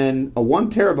and a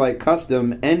 1 terabyte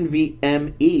custom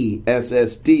NVMe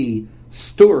SSD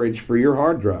storage for your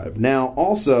hard drive. Now,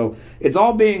 also, it's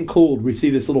all being cooled. We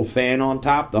see this little fan on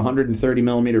top, the 130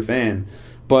 millimeter fan.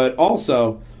 But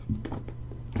also,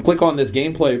 click on this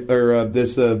gameplay or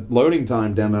this loading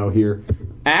time demo here.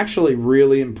 Actually,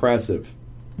 really impressive.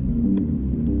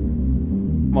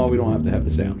 Well, we don't have to have the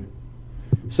sound.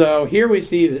 So here we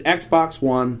see the Xbox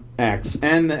One X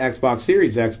and the Xbox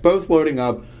Series X both loading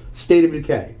up State of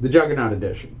Decay, the Juggernaut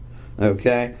Edition.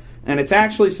 Okay? And it's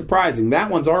actually surprising.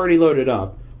 That one's already loaded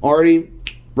up, already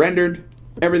rendered,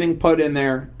 everything put in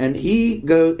there, and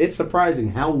it's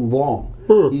surprising how long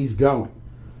he's going.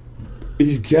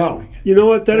 He's going. You know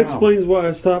what? That explains why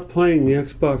I stopped playing the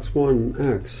Xbox One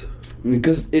X.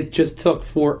 Because it just took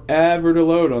forever to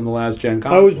load on the last gen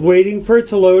console. I was waiting for it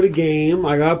to load a game.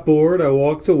 I got bored. I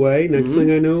walked away. Next thing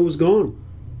I knew, it was gone.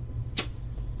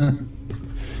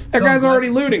 That guy's already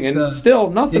looting, and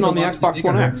still nothing on the Xbox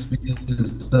One X.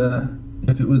 Because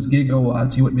if it was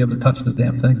gigawatts, you wouldn't be able to touch the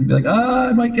damn thing. You'd be like,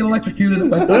 I might get electrocuted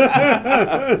if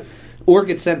I or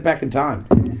get sent back in time.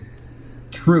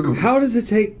 True. How does it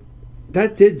take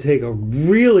That did take a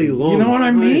really long time. You know what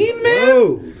I mean, man?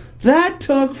 Whoa. That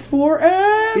took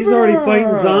forever. He's already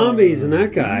fighting zombies and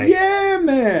that guy. Yeah,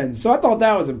 man. So I thought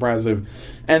that was impressive.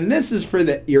 And this is for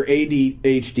your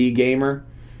ADHD gamer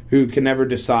who can never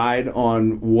decide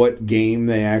on what game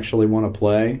they actually want to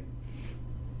play.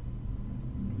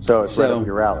 So it's right up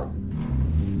your alley.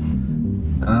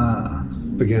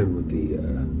 Again with the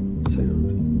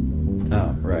sound.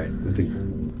 Oh, right. With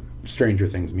the Stranger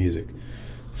Things music.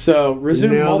 So,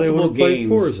 resume Now they multiple wanna play games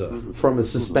Forza. from a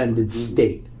suspended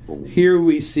state. Here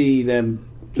we see them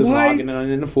just logging on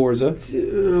into Forza.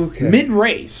 Okay.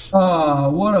 Mid-race. Oh,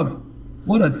 what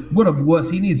a wuss.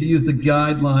 He needs to use the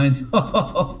guidelines.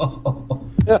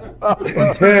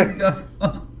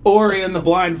 Ori and the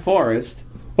Blind Forest.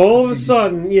 All of a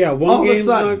sudden, yeah, one All of a game's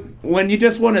sudden, when you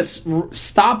just want to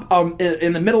stop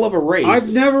in the middle of a race.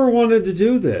 I've never wanted to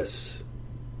do this.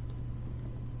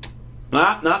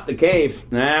 Not the cave.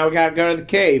 Now we gotta go to the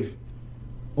cave.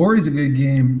 Ori's a good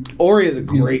game. Ori is a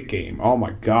great game. Oh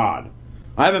my god.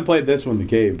 I haven't played this one, the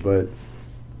cave, but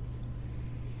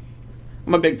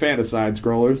I'm a big fan of side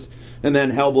scrollers. And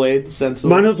then Hellblade,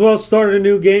 Sensible. Might as well start a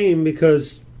new game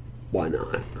because why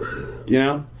not? You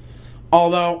know?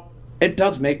 Although, it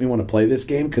does make me want to play this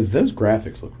game because those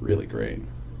graphics look really great.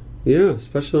 Yeah,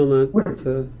 especially on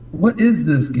that What is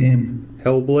this game?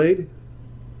 Hellblade.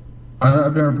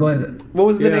 I've never played it. What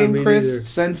was the name, me Chris? neither.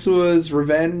 Sensua's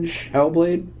Revenge?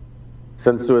 Hellblade?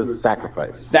 Sensua's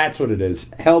Sacrifice. That's what it is.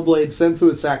 Hellblade,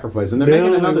 Sensua's Sacrifice. And they're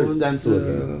making another Sensua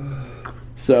game.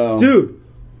 So, Dude,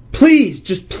 please,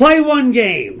 just play one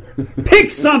game. Pick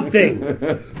something.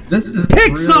 This is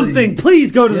Pick really, something.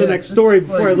 Please go to the Yeah, next story this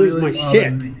is, before like, I lose really my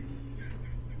bothering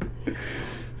shit. me.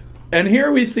 and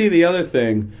here we see the other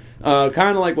thing. Kind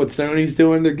of like what Sony's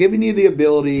doing. They're giving you the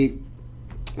ability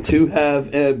to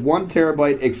have a 1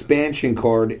 terabyte expansion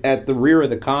card at the rear of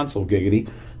the console, giggity,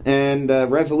 and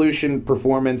resolution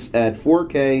performance at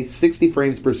 4K, 60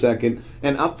 frames per second,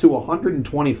 and up to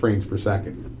 120 frames per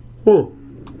second. Huh.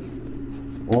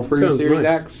 All for your Sounds Series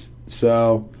nice. X.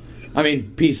 So, I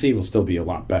mean, PC will still be a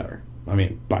lot better. I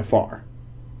mean, by far.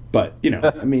 But, you know,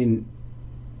 I mean,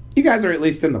 you guys are at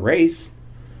least in the race.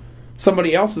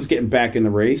 Somebody else is getting back in the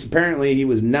race. Apparently, he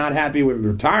was not happy with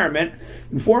retirement.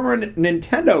 And former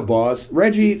Nintendo boss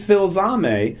Reggie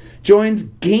Fils-Aimé joins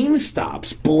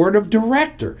GameStop's board of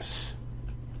directors.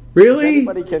 Really?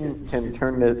 Anybody can turn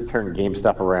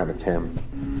GameStop around, it's him.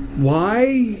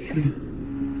 Why?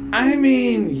 I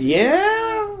mean,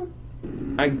 yeah,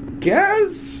 I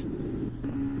guess.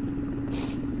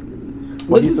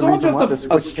 Well, this he's is the all reason why just this a Switch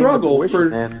came struggle to for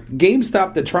fruition, man.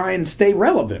 GameStop to try and stay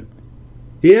relevant.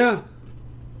 Yeah.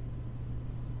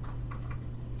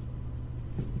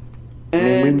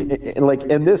 And Like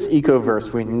in this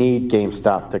ecoverse, we need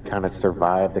GameStop to kind of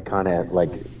survive, to kind of like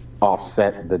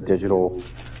offset the digital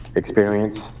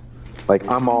experience. Like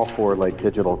I'm all for like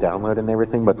digital download and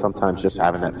everything, but sometimes just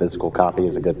having that physical copy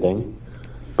is a good thing.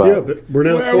 Yeah, but we're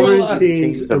now Where will I-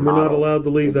 quarantined and we're not allowed to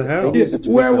leave the house.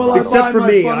 where will I Except buy for my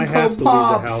me, Funko I have to leave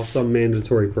Pops? the house. I'm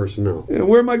mandatory personnel.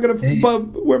 Where am I gonna Hey, I'll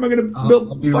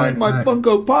be find right my back.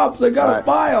 Funko Pops? I gotta Alright.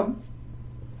 buy them.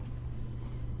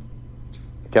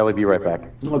 Kelly, be right back.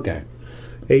 Okay.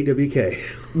 AWK.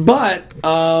 But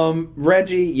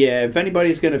Reggie, yeah. If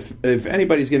anybody's gonna fix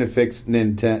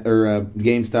Nintendo or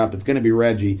GameStop, it's gonna be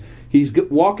Reggie. He's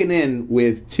walking in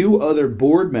with 2 other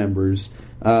board members,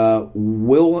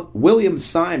 William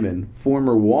Simon,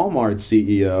 former Walmart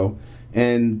CEO,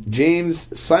 and James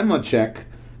Simachek,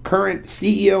 current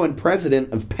CEO and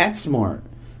president of PetSmart.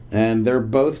 And they're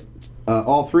both,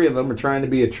 all 3 of them are trying to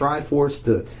be a triforce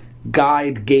to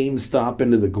guide GameStop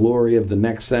into the glory of the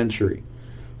next century.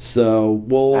 So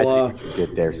we'll I see what you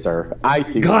did there, sir. I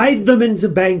see. Guide them into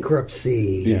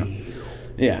bankruptcy.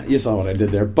 yeah, you saw what I did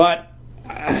there. But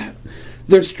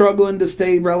they're struggling to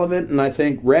stay relevant, and I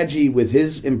think Reggie, with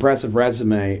his impressive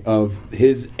resume of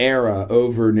his era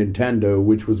over Nintendo,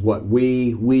 which was what,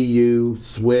 Wii U,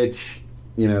 Switch,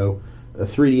 you know, a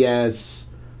 3DS,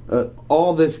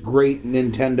 all this great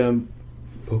Nintendo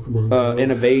Pokemon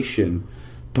innovation.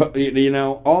 You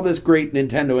know, all this great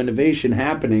Nintendo innovation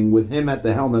happening with him at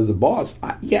the helm as the boss.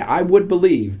 I would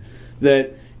believe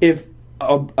that if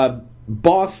a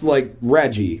boss like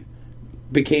Reggie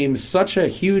became such a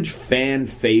huge fan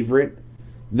favorite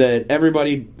that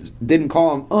everybody didn't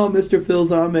call him, "Oh, Mr.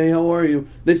 Fils-Aimé, how are you?"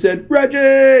 They said,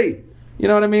 "Reggie!" You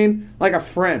know what I mean? Like a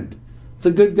friend. It's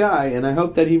a good guy, and I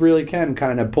hope that he really can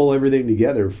kind of pull everything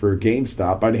together for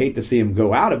GameStop. I'd hate to see him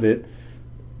go out of it.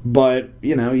 But,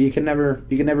 you know, you can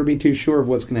never be too sure of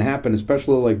what's going to happen,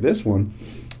 especially like this one.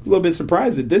 A little bit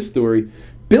surprised at this story.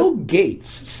 Bill Gates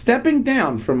stepping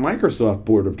down from Microsoft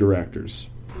board of directors.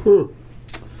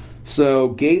 So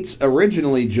Gates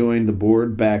originally joined the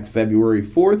board back February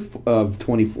 4th of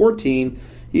 2014.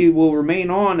 He will remain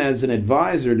on as an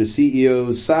advisor to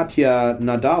CEO Satya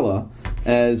Nadella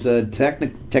as a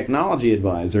technology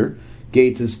advisor.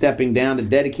 Gates is stepping down to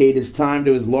dedicate his time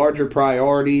to his larger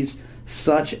priorities,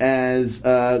 such as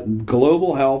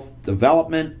global health,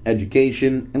 development,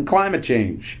 education, and climate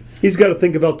change. He's got to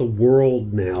think about the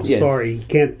world now. Yeah. Sorry, he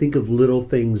can't think of little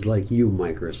things like you,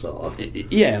 Microsoft.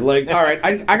 Yeah, like, all right,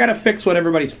 I got to fix what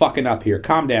everybody's fucking up here.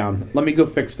 Calm down. Let me go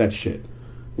fix that shit.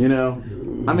 You know?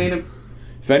 I mean,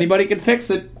 if anybody can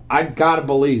fix it, I got to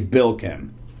believe Bill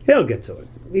can. He'll get to it.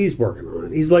 He's working on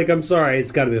it. He's like, I'm sorry,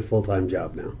 it's got to be a full-time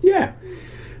job now. Yeah.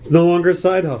 It's no longer a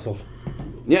side hustle.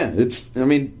 Yeah,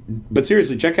 but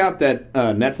seriously, check out that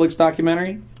Netflix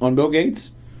documentary on Bill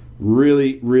Gates.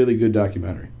 Really, really good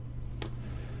documentary.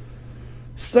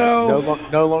 So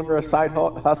no longer a side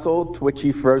hustle,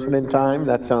 twitchy, frozen in time.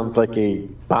 That sounds like a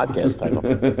podcast title.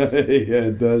 Yeah,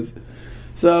 it does.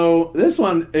 So this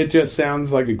one, it just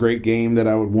sounds like a great game that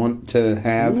I would want to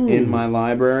have in my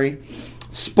library.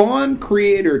 Spawn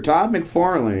creator Todd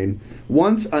McFarlane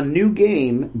wants a new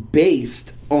game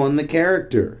based on the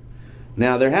character.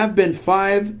 Now, there have been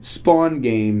 5 Spawn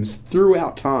games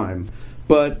throughout time,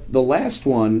 but the last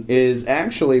one is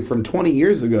actually from 20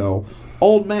 years ago.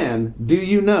 Old man, do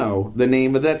you know the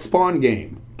name of that Spawn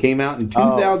game? Came out in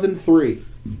 2003.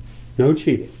 No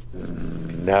cheating.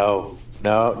 No.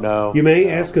 You may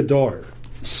ask a daughter.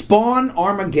 Spawn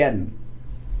Armageddon.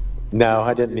 No,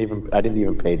 I didn't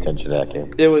even pay attention to that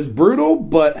game. It was brutal,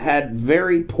 but had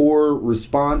very poor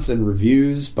response and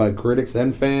reviews by critics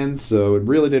and fans, so it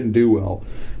really didn't do well.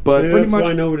 But pretty that's much,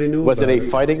 why nobody knew. Was it about a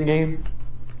fighting game?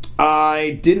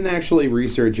 I didn't actually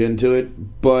research into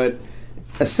it, but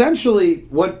essentially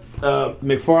what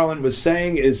McFarlane was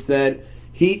saying is that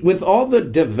with all the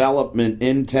development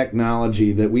in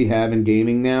technology that we have in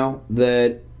gaming now,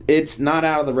 that it's not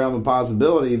out of the realm of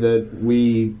possibility that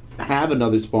we have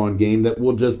another Spawn game that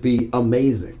will just be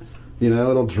amazing. You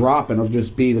know, it'll drop and it'll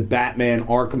just be the Batman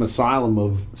Arkham Asylum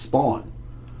of Spawn.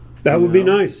 That would be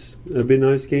nice. That'd be a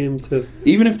nice game to...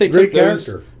 Even if they Great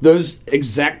took those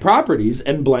exact properties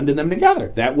and blended them together.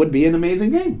 That would be an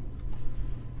amazing game.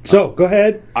 So, go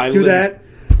ahead. Do that.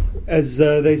 As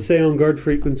they say on Guard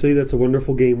Frequency, that's a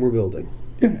wonderful game we're building.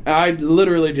 Yeah, I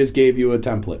literally just gave you a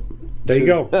template. There you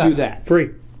go. Do that. Free.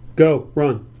 Go.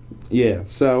 Run. Yeah,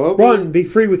 so... Run. Be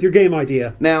free with your game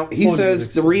idea. Now, he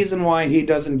says the reason why he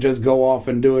doesn't just go off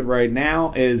and do it right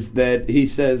now is that he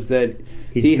says that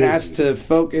he has to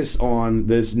focus on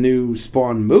this new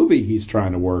Spawn movie he's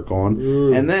trying to work on,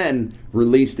 and then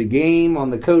release the game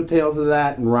on the coattails of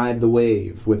that and ride the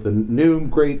wave with a new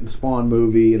great Spawn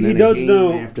movie, and then a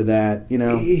game after that, you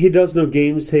know. He does know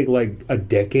games take like a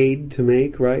decade to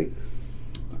make, right?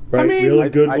 Right, I mean, really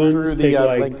good I ones threw take the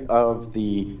like... link of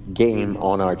the game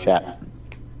on our chat.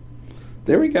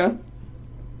 There we go.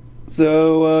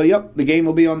 So, yep, the game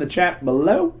will be on the chat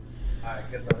below.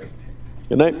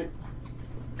 Good night.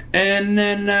 And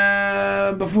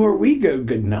then, before we go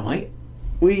good night,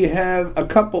 we have a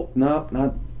couple... No,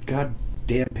 not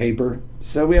goddamn paper.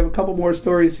 So we have a couple more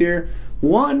stories here.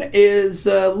 One is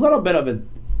a little bit of a...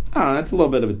 I don't know, it's a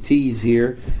little bit of a tease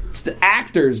here. It's the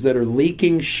actors that are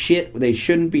leaking shit they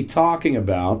shouldn't be talking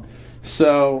about.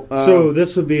 So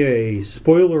this would be a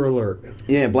spoiler alert.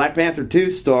 Yeah, Black Panther 2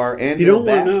 star Angela Bassett. If you don't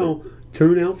want to know,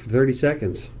 tune out for 30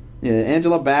 seconds. Yeah,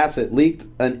 Angela Bassett leaked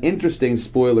an interesting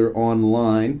spoiler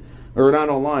online. Or not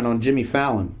online, on Jimmy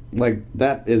Fallon. Like,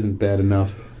 that isn't bad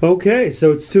enough. Okay,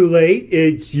 so it's too late.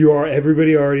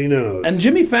 Everybody already knows. And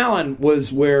Jimmy Fallon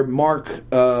was where Mark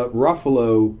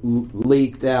Ruffalo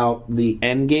leaked out the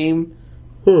Endgame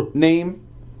name,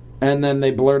 and then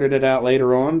they blurted it out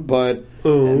later on. But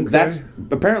that's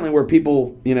apparently where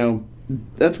people,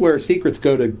 that's where secrets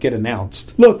go to get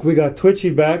announced. Look, we got Twitchy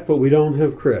back, but we don't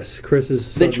have Chris. Chris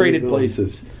is... They traded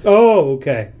places. Oh,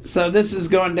 okay. So this is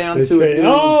going down he's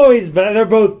back. They're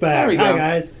both back. There we go. Hi,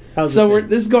 guys.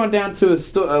 This is going down to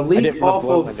a leak off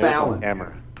of Fallon.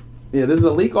 Yeah, this is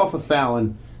a leak off of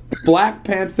Fallon. Black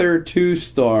Panther 2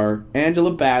 star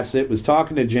Angela Bassett was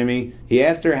talking to Jimmy. He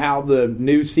asked her how the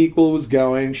new sequel was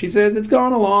going. She says, it's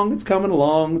going along. It's coming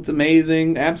along. It's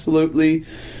amazing. Absolutely.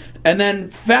 And then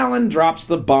Fallon drops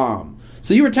the bomb.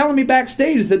 So you were telling me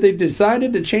backstage that they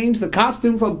decided to change the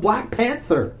costume for Black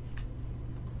Panther.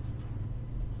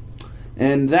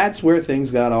 And that's where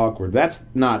things got awkward. That's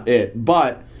not it.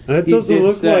 But That doesn't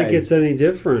look like it's any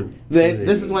different.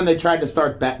 This is when they tried to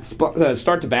start to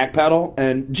backpedal.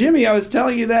 And Jimmy, I was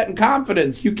telling you that in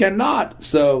confidence. You cannot.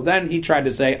 So then he tried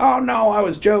to say, "Oh no, I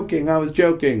was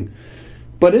joking.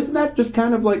 But isn't that just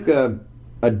kind of like a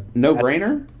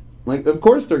no-brainer? Like, of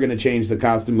course they're going to change the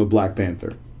costume of Black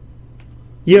Panther.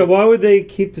 Yeah, why would they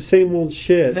keep the same old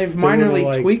shit? They've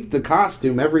minorly tweaked the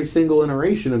costume every single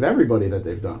iteration of everybody that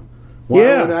they've done.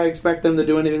 Why would I expect them to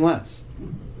do anything less?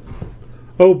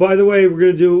 Oh, by the way, we're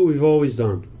going to do what we've always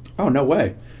done. Oh, no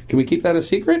way. Can we keep that a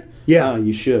secret? Yeah.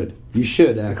 You should. You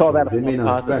should, actually. Call that they may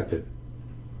not expect it.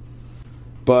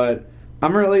 But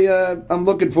I'm really I'm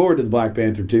looking forward to the Black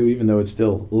Panther 2, even though it's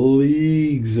still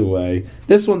leagues away.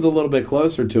 This one's a little bit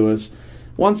closer to us.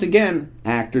 Once again,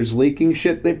 actors leaking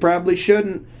shit they probably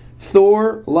shouldn't.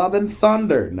 Thor, Love and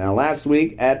Thunder. Now, last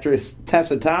week, actress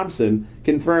Tessa Thompson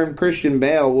confirmed Christian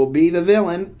Bale will be the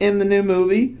villain in the new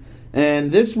movie.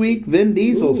 And this week, Vin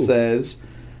Diesel says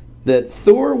that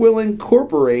Thor will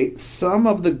incorporate some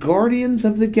of the Guardians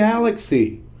of the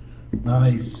Galaxy.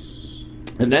 Nice.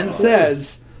 And then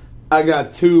says, I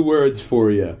got 2 words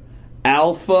for you.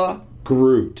 Alpha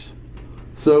Groot.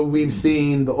 So we've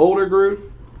seen the older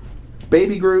Groot,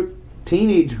 Baby Groot,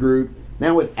 Teenage Groot.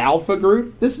 Now with Alpha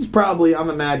Groot, this is probably, I'm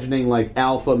imagining, like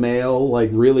alpha male, like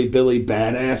really Billy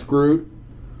Badass Groot.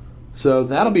 So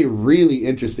that'll be really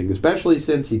interesting, especially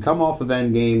since you come off of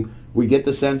Endgame. We get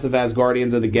the sense of as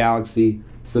Guardians of the Galaxy.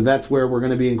 So that's where we're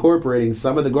going to be incorporating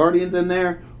some of the Guardians in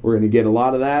there. We're going to get a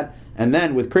lot of that. And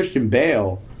then with Christian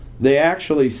Bale, they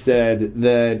actually said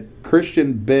that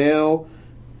Christian Bale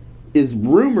is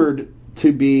rumored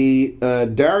to be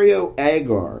Dario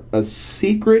Agar, a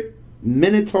secret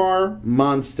Minotaur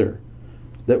monster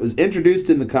that was introduced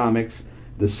in the comics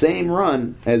the same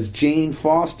run as Jane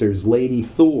Foster's Lady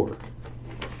Thor.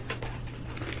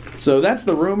 So that's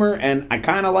the rumor, and I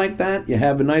kind of like that. You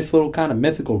have a nice little kind of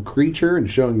mythical creature and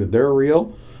showing that they're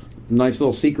real. Nice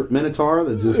little secret Minotaur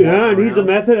that just and he's a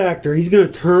method actor. He's going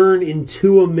to turn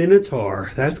into a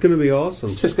Minotaur. That's going to be awesome.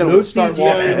 He's just going to start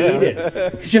walking.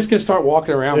 He's just going to start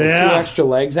walking around with 2 extra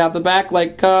legs out the back.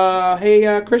 Like,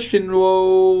 hey, Christian,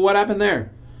 whoa, what happened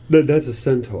there? No, that's a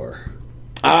centaur.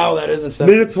 Oh, that is a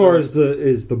centaur. Minotaur is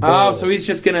the bull. Oh, so he's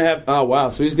just going to have. Oh, wow.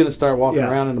 So he's going to start walking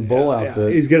around in a bull outfit.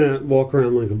 Yeah. He's going to walk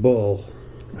around like a bull.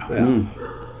 Yeah.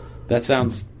 That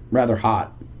sounds rather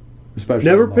hot. Especially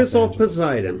never piss off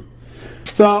Poseidon.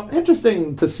 So,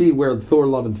 interesting to see where Thor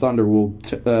Love and Thunder will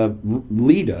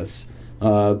lead us.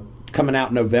 Coming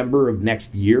out November of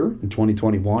next year, in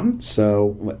 2021.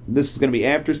 So, this is going to be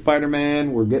after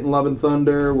Spider-Man. We're getting Love and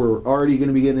Thunder. We're already going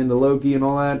to be getting into Loki and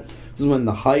all that. This is when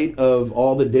the height of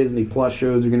all the Disney Plus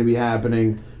shows are going to be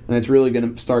happening. And it's really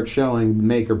going to start showing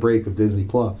make or break of Disney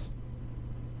Plus.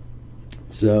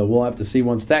 So, we'll have to see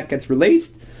once that gets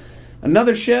released.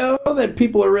 Another show that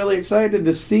people are really excited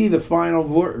to see the final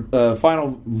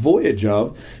voyage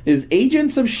of is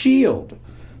Agents of S.H.I.E.L.D.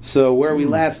 So where we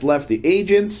last left the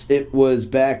Agents, it was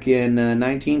back in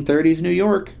 1930s New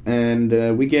York,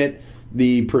 and we get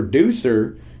the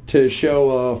producer to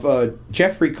show off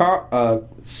Jeffrey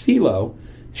CeeLo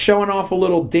showing off a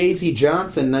little Daisy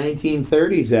Johnson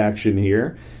 1930s action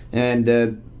here,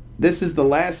 and this is the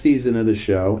last season of the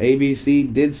show.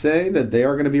 ABC did say that they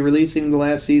are going to be releasing the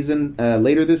last season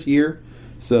later this year.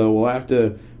 So we'll have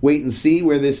to wait and see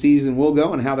where this season will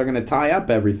go and how they're going to tie up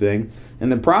everything.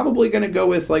 And they're probably going to go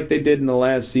with like they did in the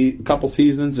last couple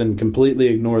seasons and completely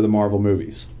ignore the Marvel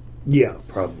movies. Yeah,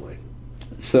 probably.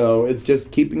 So it's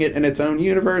just keeping it in its own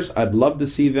universe. I'd love to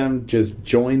see them just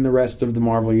join the rest of the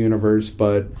Marvel universe,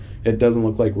 but it doesn't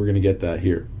look like we're going to get that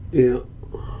here. Yeah.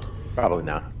 Probably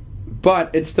not. But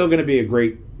it's still going to be a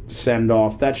great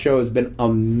send-off. That show has been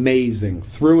amazing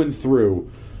through and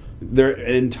through. Their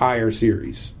entire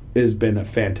series has been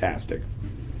fantastic.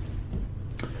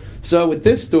 So with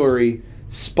this story,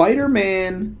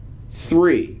 Spider-Man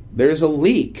 3, there's a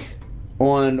leak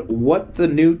on what the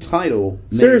new title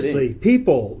may Seriously, be.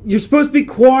 people, you're supposed to be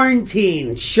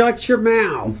quarantined. Shut your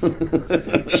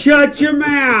mouth. Shut your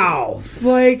mouth.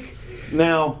 Like,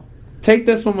 now, take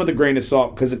this one with a grain of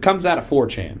salt because it comes out of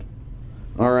 4chan.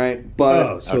 All right,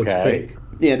 but so it's fake.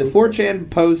 Yeah, the 4chan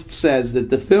post says that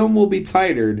the film will be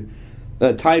titled,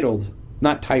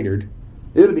 not titered.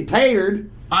 It'll be tired.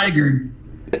 Tiger.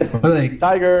 What are they?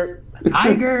 Tiger.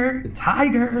 Tiger.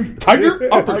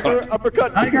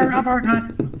 Uppercut. Tiger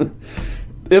uppercut.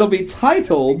 It'll be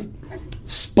titled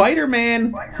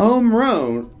Spider-Man Home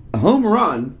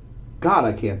Run. God,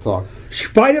 I can't talk.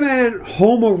 Spider-Man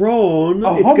Home Alone.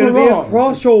 It's Home going to be a Alone.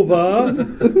 crossover.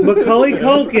 Macaulay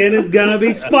Culkin is going to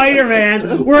be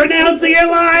Spider-Man. We're announcing it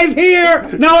live here.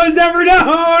 No one's ever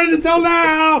known until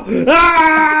now.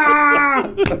 Ah!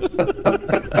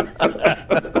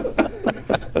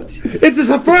 It's a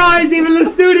surprise. Even the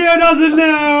studio doesn't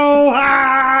know.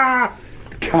 Ah!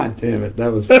 God damn it,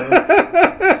 that was fun.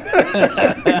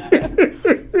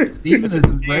 Steven is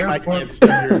his rare I form. can't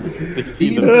stand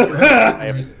Steven. I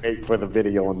have to wait for the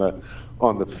video on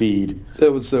the feed.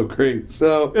 That was so great.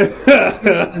 So,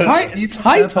 Steven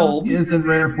titled. is in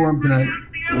rare form tonight.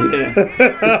 Yeah.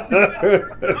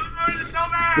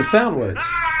 The sound works.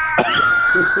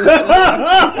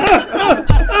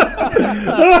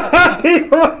 I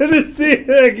wanted to see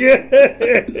it again.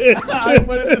 I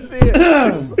wanted to see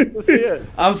it.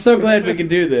 I'm so glad we can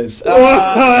do this. So,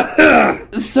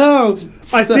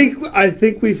 I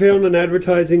think we found an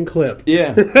advertising clip.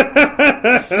 yeah.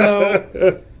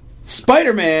 So,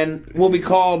 Spider-Man will be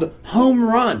called Home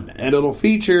Run, and it'll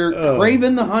feature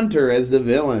Kraven the Hunter as the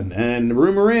villain. And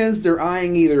rumor is they're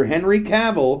eyeing either Henry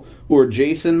Cavill or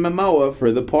Jason Momoa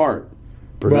for the part.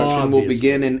 Production will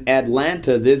begin in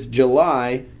Atlanta this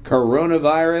July.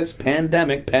 Coronavirus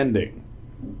pandemic pending.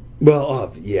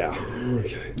 Well, yeah.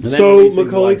 Okay. So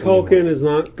Macaulay Culkin is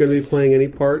not going to be playing any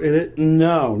part in it?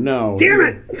 No. Damn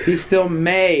it! He still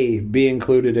may be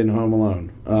included in Home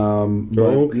Alone.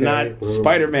 But not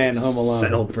Spider-Man Home Alone.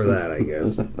 Settled for that, I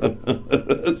guess.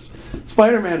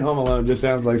 Spider-Man Home Alone just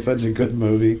sounds like such a good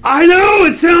movie. I know!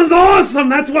 It sounds awesome!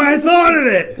 That's why I thought of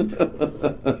it!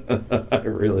 I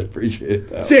really appreciate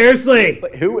that. Seriously!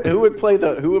 Who would play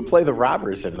the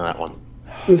robbers in that one?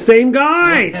 The same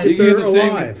guys! You If they're get the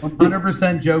same- alive.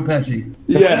 100% Joe Pesci.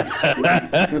 Yes.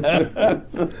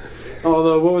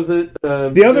 Although, what was it?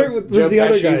 The other was Joe the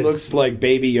other Pesci guys. looks like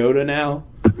Baby Yoda now.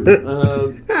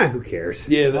 Who cares?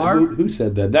 Yeah, Marv? who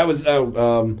said that? That was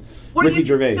What Ricky are you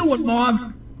Gervais. doing,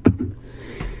 Mom?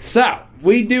 So,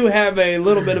 we do have a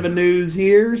little bit of a news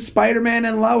here. Spider-Man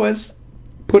and Lois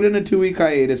put in a 2-week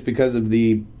hiatus because of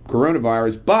the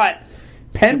coronavirus, but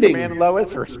pending... Superman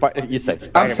Lois or you said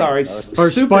Spider-Man? I'm sorry. Lois? Are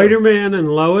Spider-Man and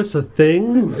Lois a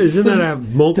thing? Isn't that a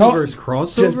multiverse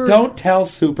crossover? Just don't tell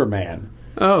Superman.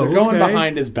 Oh, They're going okay.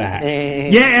 behind his back.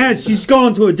 Yeah, she's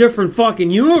going to a different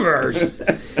fucking universe.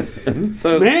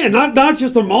 So, Man, not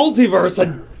just a multiverse,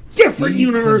 a different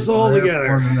universe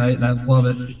altogether. Tonight, and I love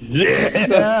it.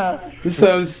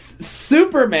 So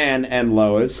Superman and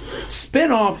Lois,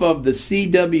 spin-off of the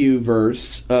CW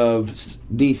verse of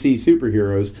DC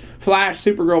superheroes, Flash,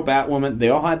 Supergirl, Batwoman, they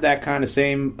all had that kind of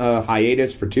same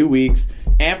hiatus for 2 weeks.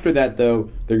 After that, though,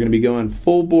 they're going to be going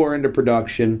full bore into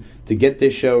production to get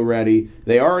this show ready.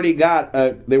 They already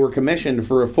they were commissioned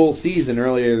for a full season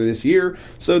earlier this year,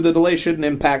 so the delay shouldn't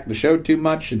impact the show too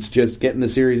much. It's just getting the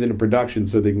series into production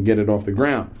so they can get it off the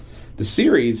ground. The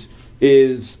series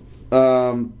is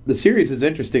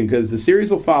interesting because the series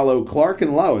will follow Clark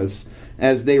and Lois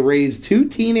as they raise 2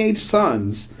 teenage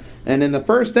sons, and in the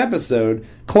first episode,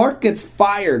 Clark gets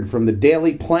fired from the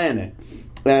Daily Planet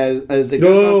as it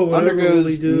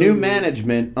undergoes new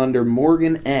management under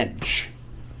Morgan Edge.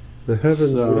 The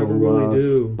heavens, whatever will he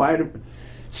do?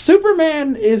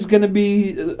 Superman is going to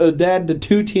be a dad to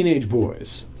 2 teenage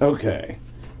boys. Okay.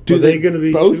 Are they going to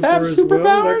be both super have as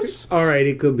superpowers? Well? All right,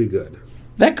 it could be good.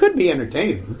 That could be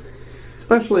entertaining,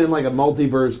 especially in like a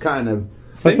multiverse kind of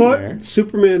thing. I thought there.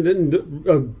 Superman didn't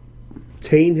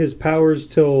obtain his powers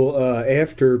till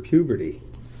after puberty.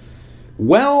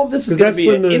 Well, this is going to be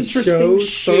when an the interesting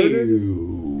show.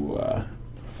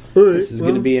 This is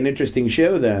going to be an interesting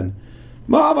show then.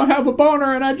 Mom, I have a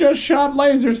boner and I just shot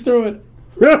lasers through it.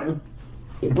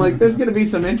 Like, there's going to be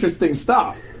some interesting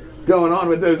stuff going on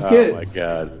with those kids. Oh my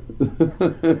God.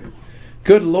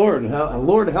 Good Lord.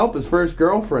 Lord help his first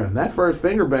girlfriend. That first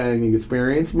finger banging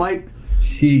experience might...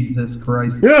 Jesus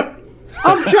Christ.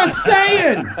 I'm just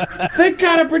saying! They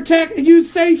gotta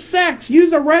use safe sex.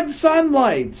 Use a red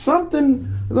sunlight.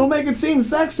 Something that'll make it seem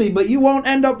sexy, but you won't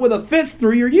end up with a fist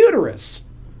through your uterus.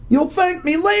 You'll thank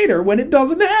me later when it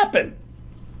doesn't happen.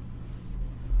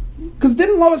 Because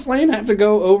didn't Lois Lane have to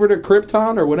go over to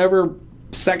Krypton or whatever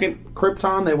second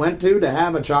Krypton they went to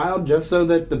have a child just so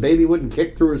that the baby wouldn't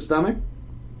kick through her stomach?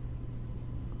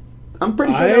 I'm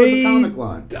pretty sure that was a comic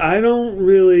line. I don't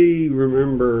really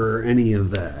remember any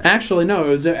of that. Actually, no.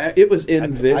 It was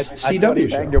in this CW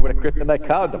show. I thought he with a kryptonite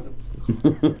condom.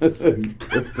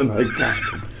 Kryptonite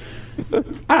condom.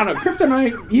 I don't know.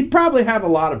 Kryptonite, you'd probably have a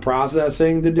lot of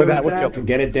processing to do with that to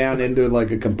get it down into like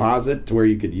a composite to where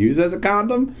you could use as a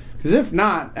condom. Because if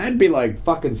not, that'd be like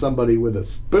fucking somebody with a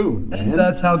spoon, man.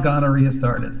 That's how gonorrhea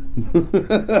started.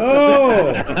 Oh,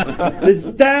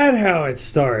 is that how it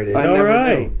started? All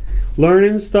right.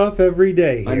 Learning stuff every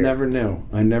day here. I never knew.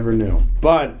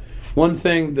 But one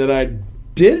thing that I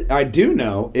do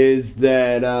know is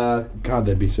that God,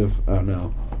 that'd be so. Oh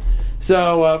no.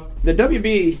 So the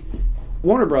WB,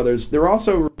 Warner Brothers, they're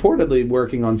also reportedly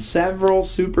working on several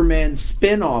Superman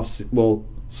spin-offs, well,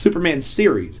 Superman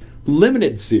series,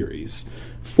 limited series,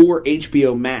 for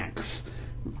HBO Max.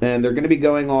 And they're going to be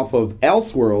going off of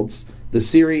Elseworlds. The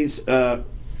series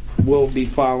will be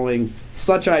following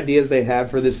such ideas they have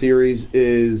for the series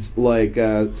is like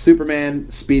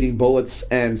Superman Speeding Bullets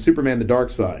and Superman the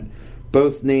Dark Side,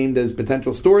 both named as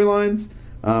potential storylines.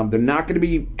 They're not going to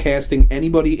be casting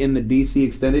anybody in the DC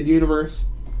Extended Universe,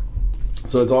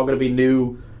 so it's all going to be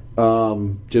new,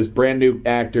 just brand new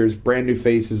actors, brand new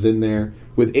faces in there.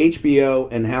 With HBO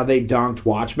and how they donked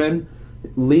Watchmen,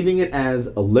 leaving it as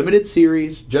a limited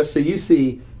series, just so you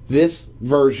see this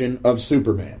version of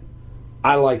Superman.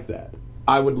 I like that.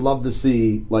 I would love to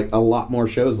see like a lot more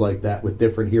shows like that with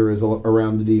different heroes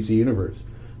around the DC universe.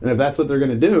 And if that's what they're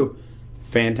going to do,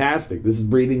 fantastic. This is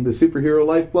breathing the superhero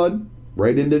lifeblood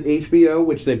right into HBO,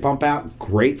 which they pump out.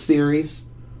 Great series.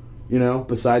 You know,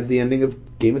 besides the ending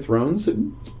of Game of Thrones,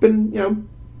 it's been,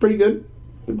 pretty good.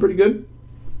 Been pretty good.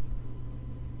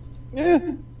 Yeah.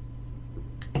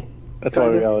 That's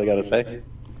all I got to say.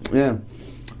 Yeah.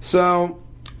 So,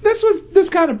 this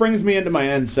kind of brings me into my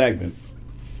end segment.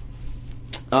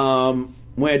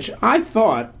 Which I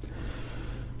thought,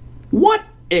 what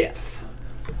if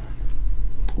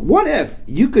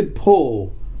you could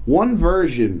pull one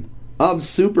version of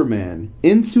Superman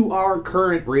into our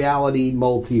current reality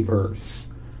multiverse?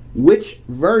 Which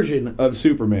version of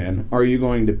Superman are you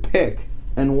going to pick,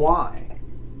 and why?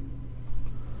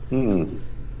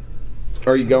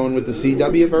 Are you going with the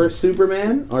CW-verse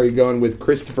Superman? Are you going with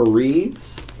Christopher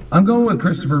Reeves? I'm going with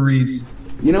Christopher Reeves.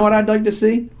 You know what I'd like to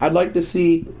see? I'd like to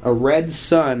see a Red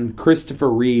Sun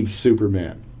Christopher Reeves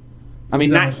Superman. I mean,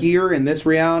 not here in this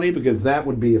reality, because that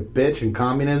would be a bitch, and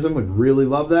communism would really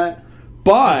love that.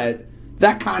 But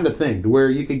that kind of thing, where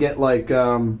you could get like,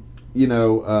 even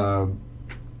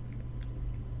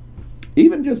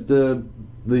just the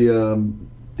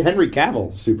Henry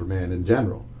Cavill Superman in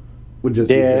general would just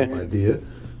be a good idea.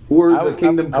 Or the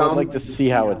Kingdom Come. I would like to see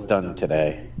how it's done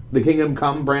today. The Kingdom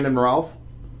Come, Brandon Routh.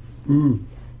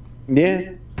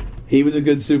 Yeah. He was a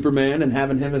good Superman, and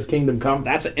having him as Kingdom Come,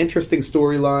 that's an interesting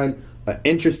storyline, an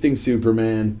interesting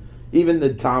Superman. Even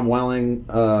the Tom Welling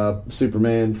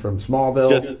Superman from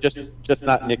Smallville. Just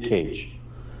not Nick Cage.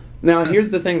 Now, here's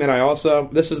the thing that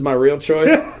this is my real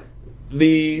choice.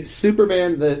 The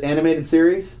Superman, the animated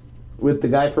series, with the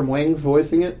guy from Wings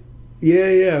voicing it.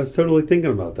 Yeah, I was totally thinking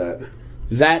about that.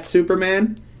 That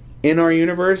Superman, in our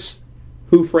universe,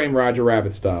 Who Framed Roger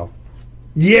Rabbit style.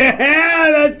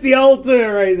 Yeah, that's the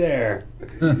ultimate right there.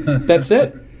 That's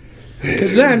it.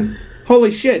 Because then, holy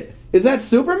shit, is that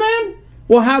Superman?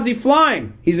 Well, how's he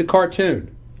flying? He's a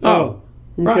cartoon. Oh,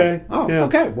 okay. Right. Oh, yeah.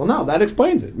 Okay. Well, no, that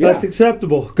explains it. Yeah. That's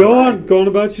acceptable. Go on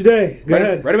about your day. Go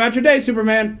ahead. Right about your day,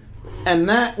 Superman. And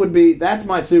that's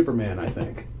my Superman, I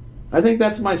think. I think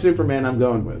that's my Superman I'm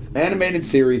going with. Animated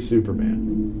series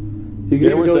Superman. You can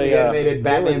either go with the animated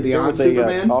Batman Beyond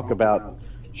Superman. Talk about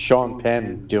Sean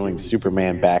Penn doing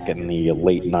Superman back in the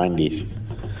late 90s.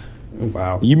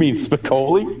 Wow. You mean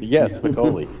Spicoli? Yes,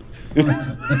 Spicoli.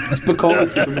 Spicoli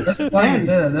Superman. That's funny you say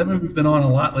that. That movie's been on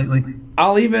a lot lately.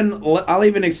 I'll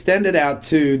even extend it out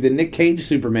to the Nick Cage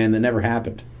Superman that never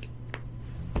happened.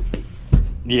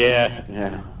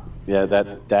 Yeah.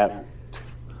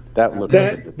 That looked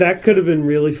that could have been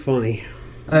really funny.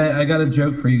 I got a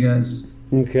joke for you guys.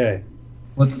 Okay.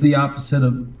 What's the opposite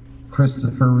of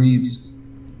Christopher Reeves?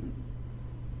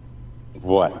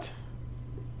 What?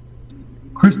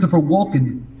 Christopher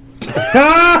Walken.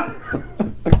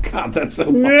 God, that's so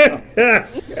funny.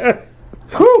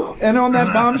 Whew. And on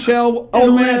that bombshell,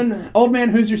 old man,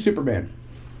 who's your Superman?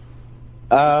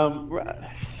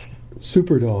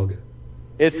 Superdog.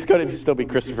 It's going to still be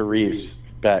Christopher Reeves.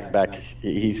 Back.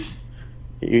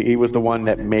 He was the one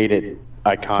that made it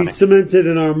iconic. He's cemented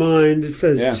in our mind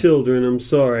as children. I'm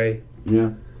sorry.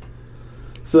 Yeah.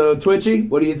 So, Twitchy,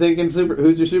 what are you thinking?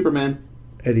 Who's your Superman?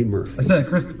 Eddie Murphy. I said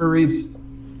Christopher Reeves.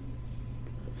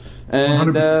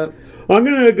 And I'm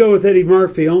going to go with Eddie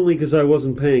Murphy only because I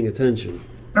wasn't paying attention.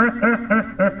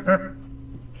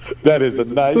 That is a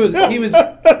nice. He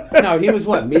was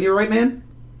what? Meteorite Man?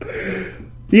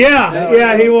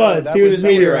 Yeah, he was. He was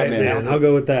Meteorite Man. I'll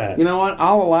go with that. You know what?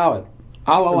 I'll allow it.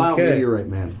 I'll allow Meteorite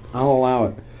Man. I'll allow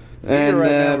it. And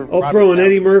I'll throw an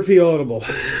Eddie Murphy audible.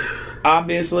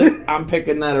 Obviously, I'm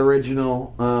picking that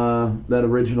original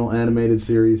animated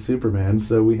series Superman.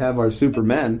 So we have our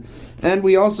Supermen, and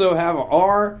we also have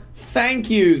our thank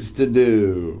yous to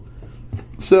do.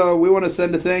 So we want to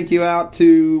send a thank you out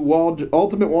to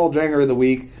Ultimate Wall Janger of the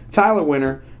Week, Tyler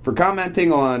Winter, for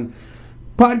commenting on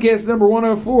Podcast number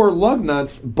 104,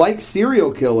 Lugnuts, Bike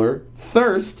Serial Killer,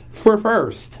 Thirst for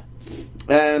First.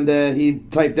 And he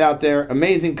typed out there,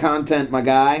 amazing content, my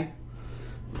guy.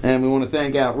 And we want to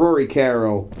thank out Rory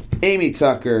Carroll, Amy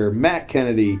Tucker, Matt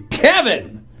Kennedy,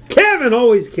 Kevin,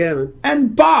 always Kevin,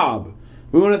 and Bob.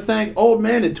 We want to thank Old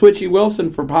Man and Twitchy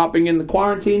Wilson for popping in the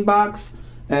quarantine box.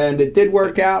 And it did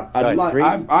work out.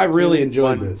 I really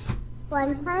enjoyed this.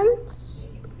 One punch.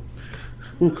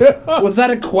 Was that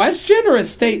a question or a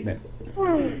statement?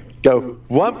 Go.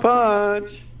 One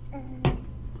punch.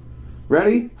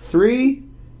 Ready? 3,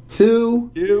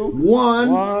 2,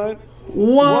 1.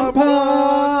 One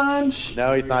punch.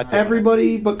 No, he's not.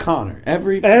 Everybody but Connor.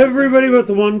 Everybody but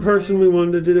the one person we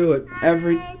wanted to do it.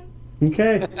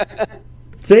 Okay.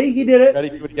 See, he did it. Ready?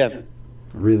 Do it again.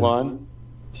 Really? 1,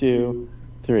 2,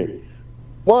 3.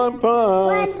 One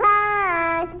punch. One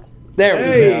punch.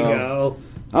 There you go.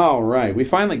 All right, we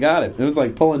finally got it. It was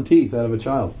like pulling teeth out of a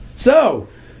child. So,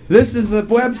 this is the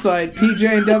website,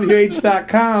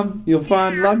 pjnwh.com. You'll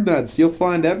find Lugnuts. You'll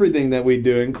find everything that we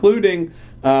do, including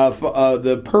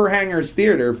the Per Hangers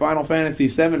Theater Final Fantasy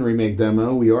VII Remake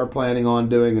demo. We are planning on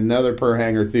doing another Per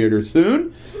Hanger Theater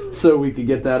soon, so we could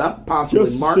get that up. Possibly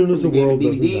Just Mark as soon from as the the world DVD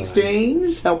doesn't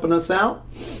Exchange helping us out.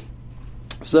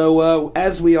 So,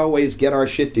 as we always get our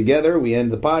shit together, we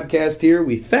end the podcast here.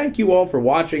 We thank you all for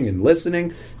watching and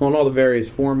listening on all the various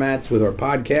formats with our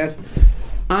podcast.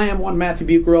 I am one Matthew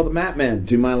Bucarell, the Mat Man.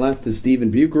 To my left is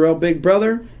Stephen Bucarell, Big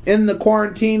Brother. In the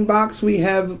quarantine box, we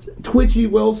have Twitchy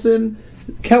Wilson,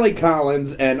 Kelly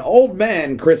Collins, and Old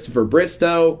Man Christopher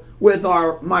Bristow with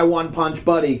my one-punch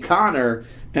buddy, Connor.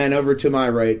 And over to my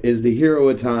right is the hero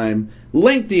of time,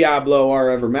 Link Diablo, our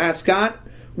ever mascot.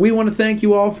 We want to thank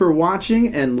you all for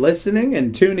watching and listening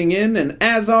and tuning in. And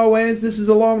as always, this is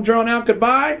a long drawn-out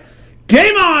goodbye.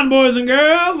 Game on, boys and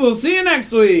girls. We'll see you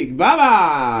next week.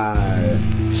 Bye-bye.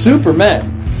 Supermen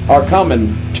are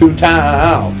coming to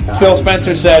town. Phil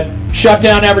Spencer said, shut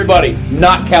down everybody.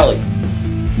 Not Kelly.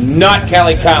 Not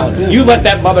Kelly Collins. You let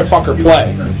that motherfucker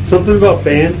play. Something about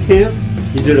band camp?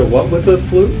 You did a what with the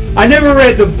flute? I never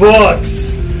read the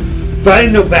books. But I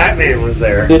didn't know Batman was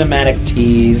there. Cinematic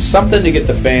tease. Something to get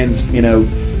the fans,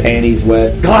 panties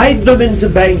wet. Guide them into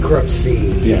bankruptcy.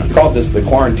 Yeah. I called this the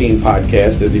Quarantine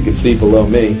Podcast, as you can see below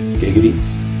me. Giggity.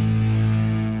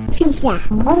 Pizza.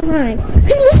 Hold on.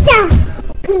 Pizza.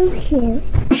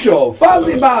 Show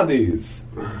Fuzzy Bodies.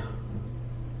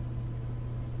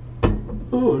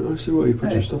 Oh, I see why you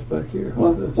put your stuff back here.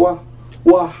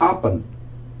 What happened?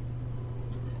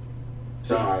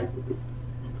 Sorry.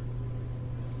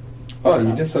 Oh,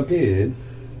 you disappeared.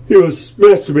 He was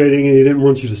masturbating and he didn't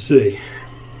want you to see.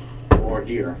 Or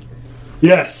here.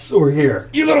 Yes, or here.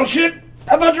 You little shit!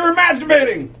 I thought you were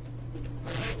masturbating!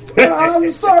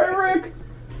 I'm sorry, Rick!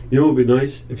 You know what would be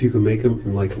nice? If you could make him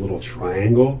in like a little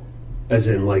triangle. As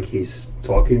in like he's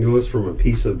talking to us from a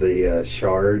piece of the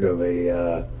shard of a...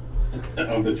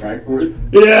 Of the Triforce?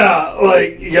 Yeah,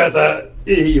 like you got the...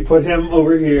 You put him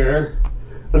over here.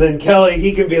 And then Kelly,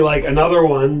 he can be like another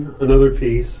another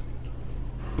piece.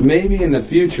 Maybe in the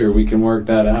future we can work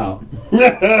that out.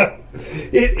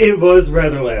 It was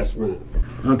rather last minute.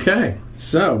 Okay,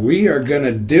 so we are going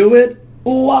to do it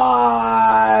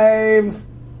live!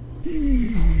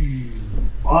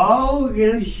 Oh, we're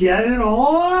going to shut it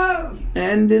off?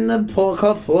 And in the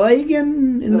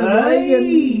flagon. In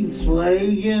the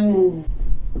flagon.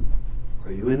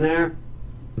 Are you in there?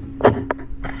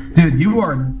 Dude, you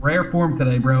are in rare form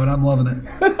today, bro, and I'm loving it.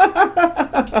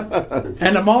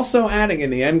 And I'm also adding in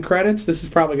the end credits. This is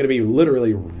probably going to be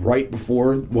literally right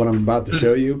before what I'm about to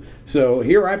show you. So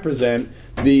here I present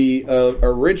the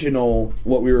original,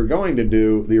 what we were going to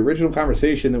do, the original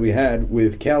conversation that we had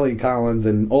with Kelly Collins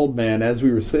and Old Man as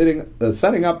we were setting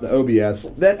up the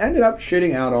OBS that ended up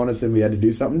shitting out on us and we had to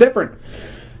do something different.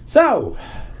 So,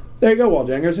 there you go,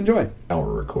 Walljangers. Enjoy. Now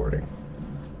we're recording.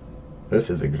 This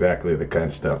is exactly the kind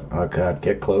of stuff. Oh God,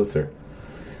 get closer.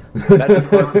 That's as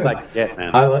close as I can get,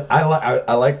 man.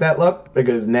 I like that look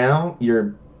because now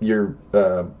you're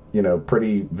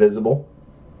pretty visible.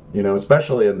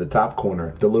 Especially in the top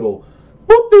corner, the little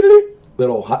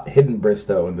hidden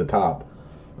Bristow in the top.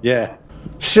 Yeah.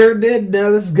 Sure did. Now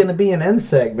this is going to be an end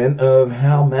segment of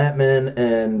how Matman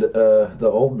and the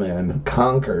Old Man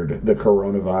conquered the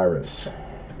coronavirus.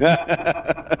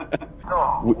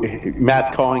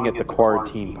 Matt's calling it the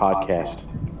Quarantine Podcast.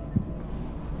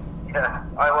 Yeah,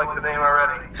 I like the name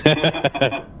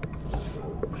already.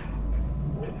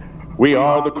 We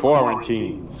are the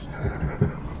Quarantines.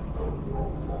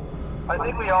 I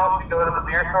think we all should go to the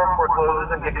beer store before it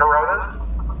closes and get Coronas.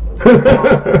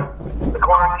 The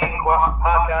Quarantine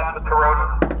Podcast with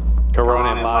Coronas. Corona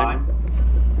and lime.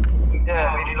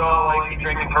 Yeah, we should all like be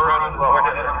drinking Coronas while we're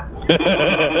doing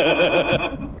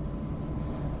it.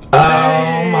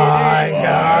 Oh my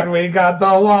God, we got the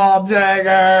Wall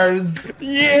Jaggers!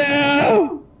 Yeah!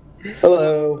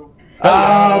 Hello.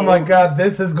 Oh my God,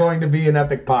 this is going to be an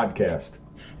epic podcast.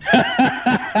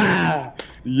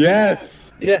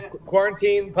 Yes. Yeah,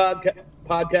 quarantine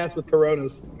podcast with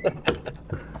Coronas.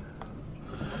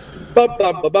 Bum,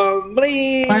 bum, bum, bum,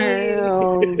 bling.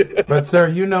 But sir,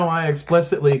 you know I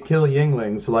explicitly kill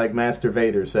Yinglings like Master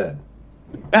Vader said.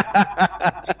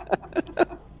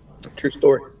 True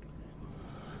story.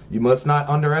 You must not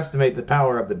underestimate the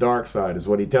power of the dark side, is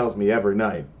what he tells me every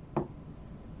night.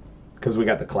 Because we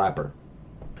got the clapper.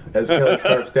 As Kelly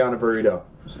scarfs down a burrito.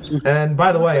 And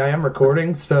by the way, I am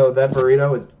recording, so that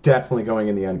burrito is definitely going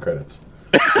in the end credits.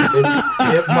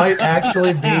 It might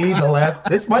actually be the last.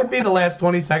 This might be the last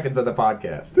 20 seconds of the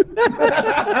podcast.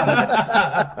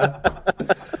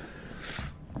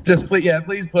 Just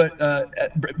please put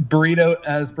burrito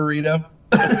as burrito.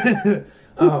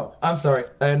 Oh, I'm sorry.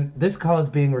 And this call is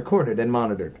being recorded and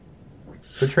monitored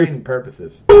for training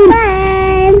purposes.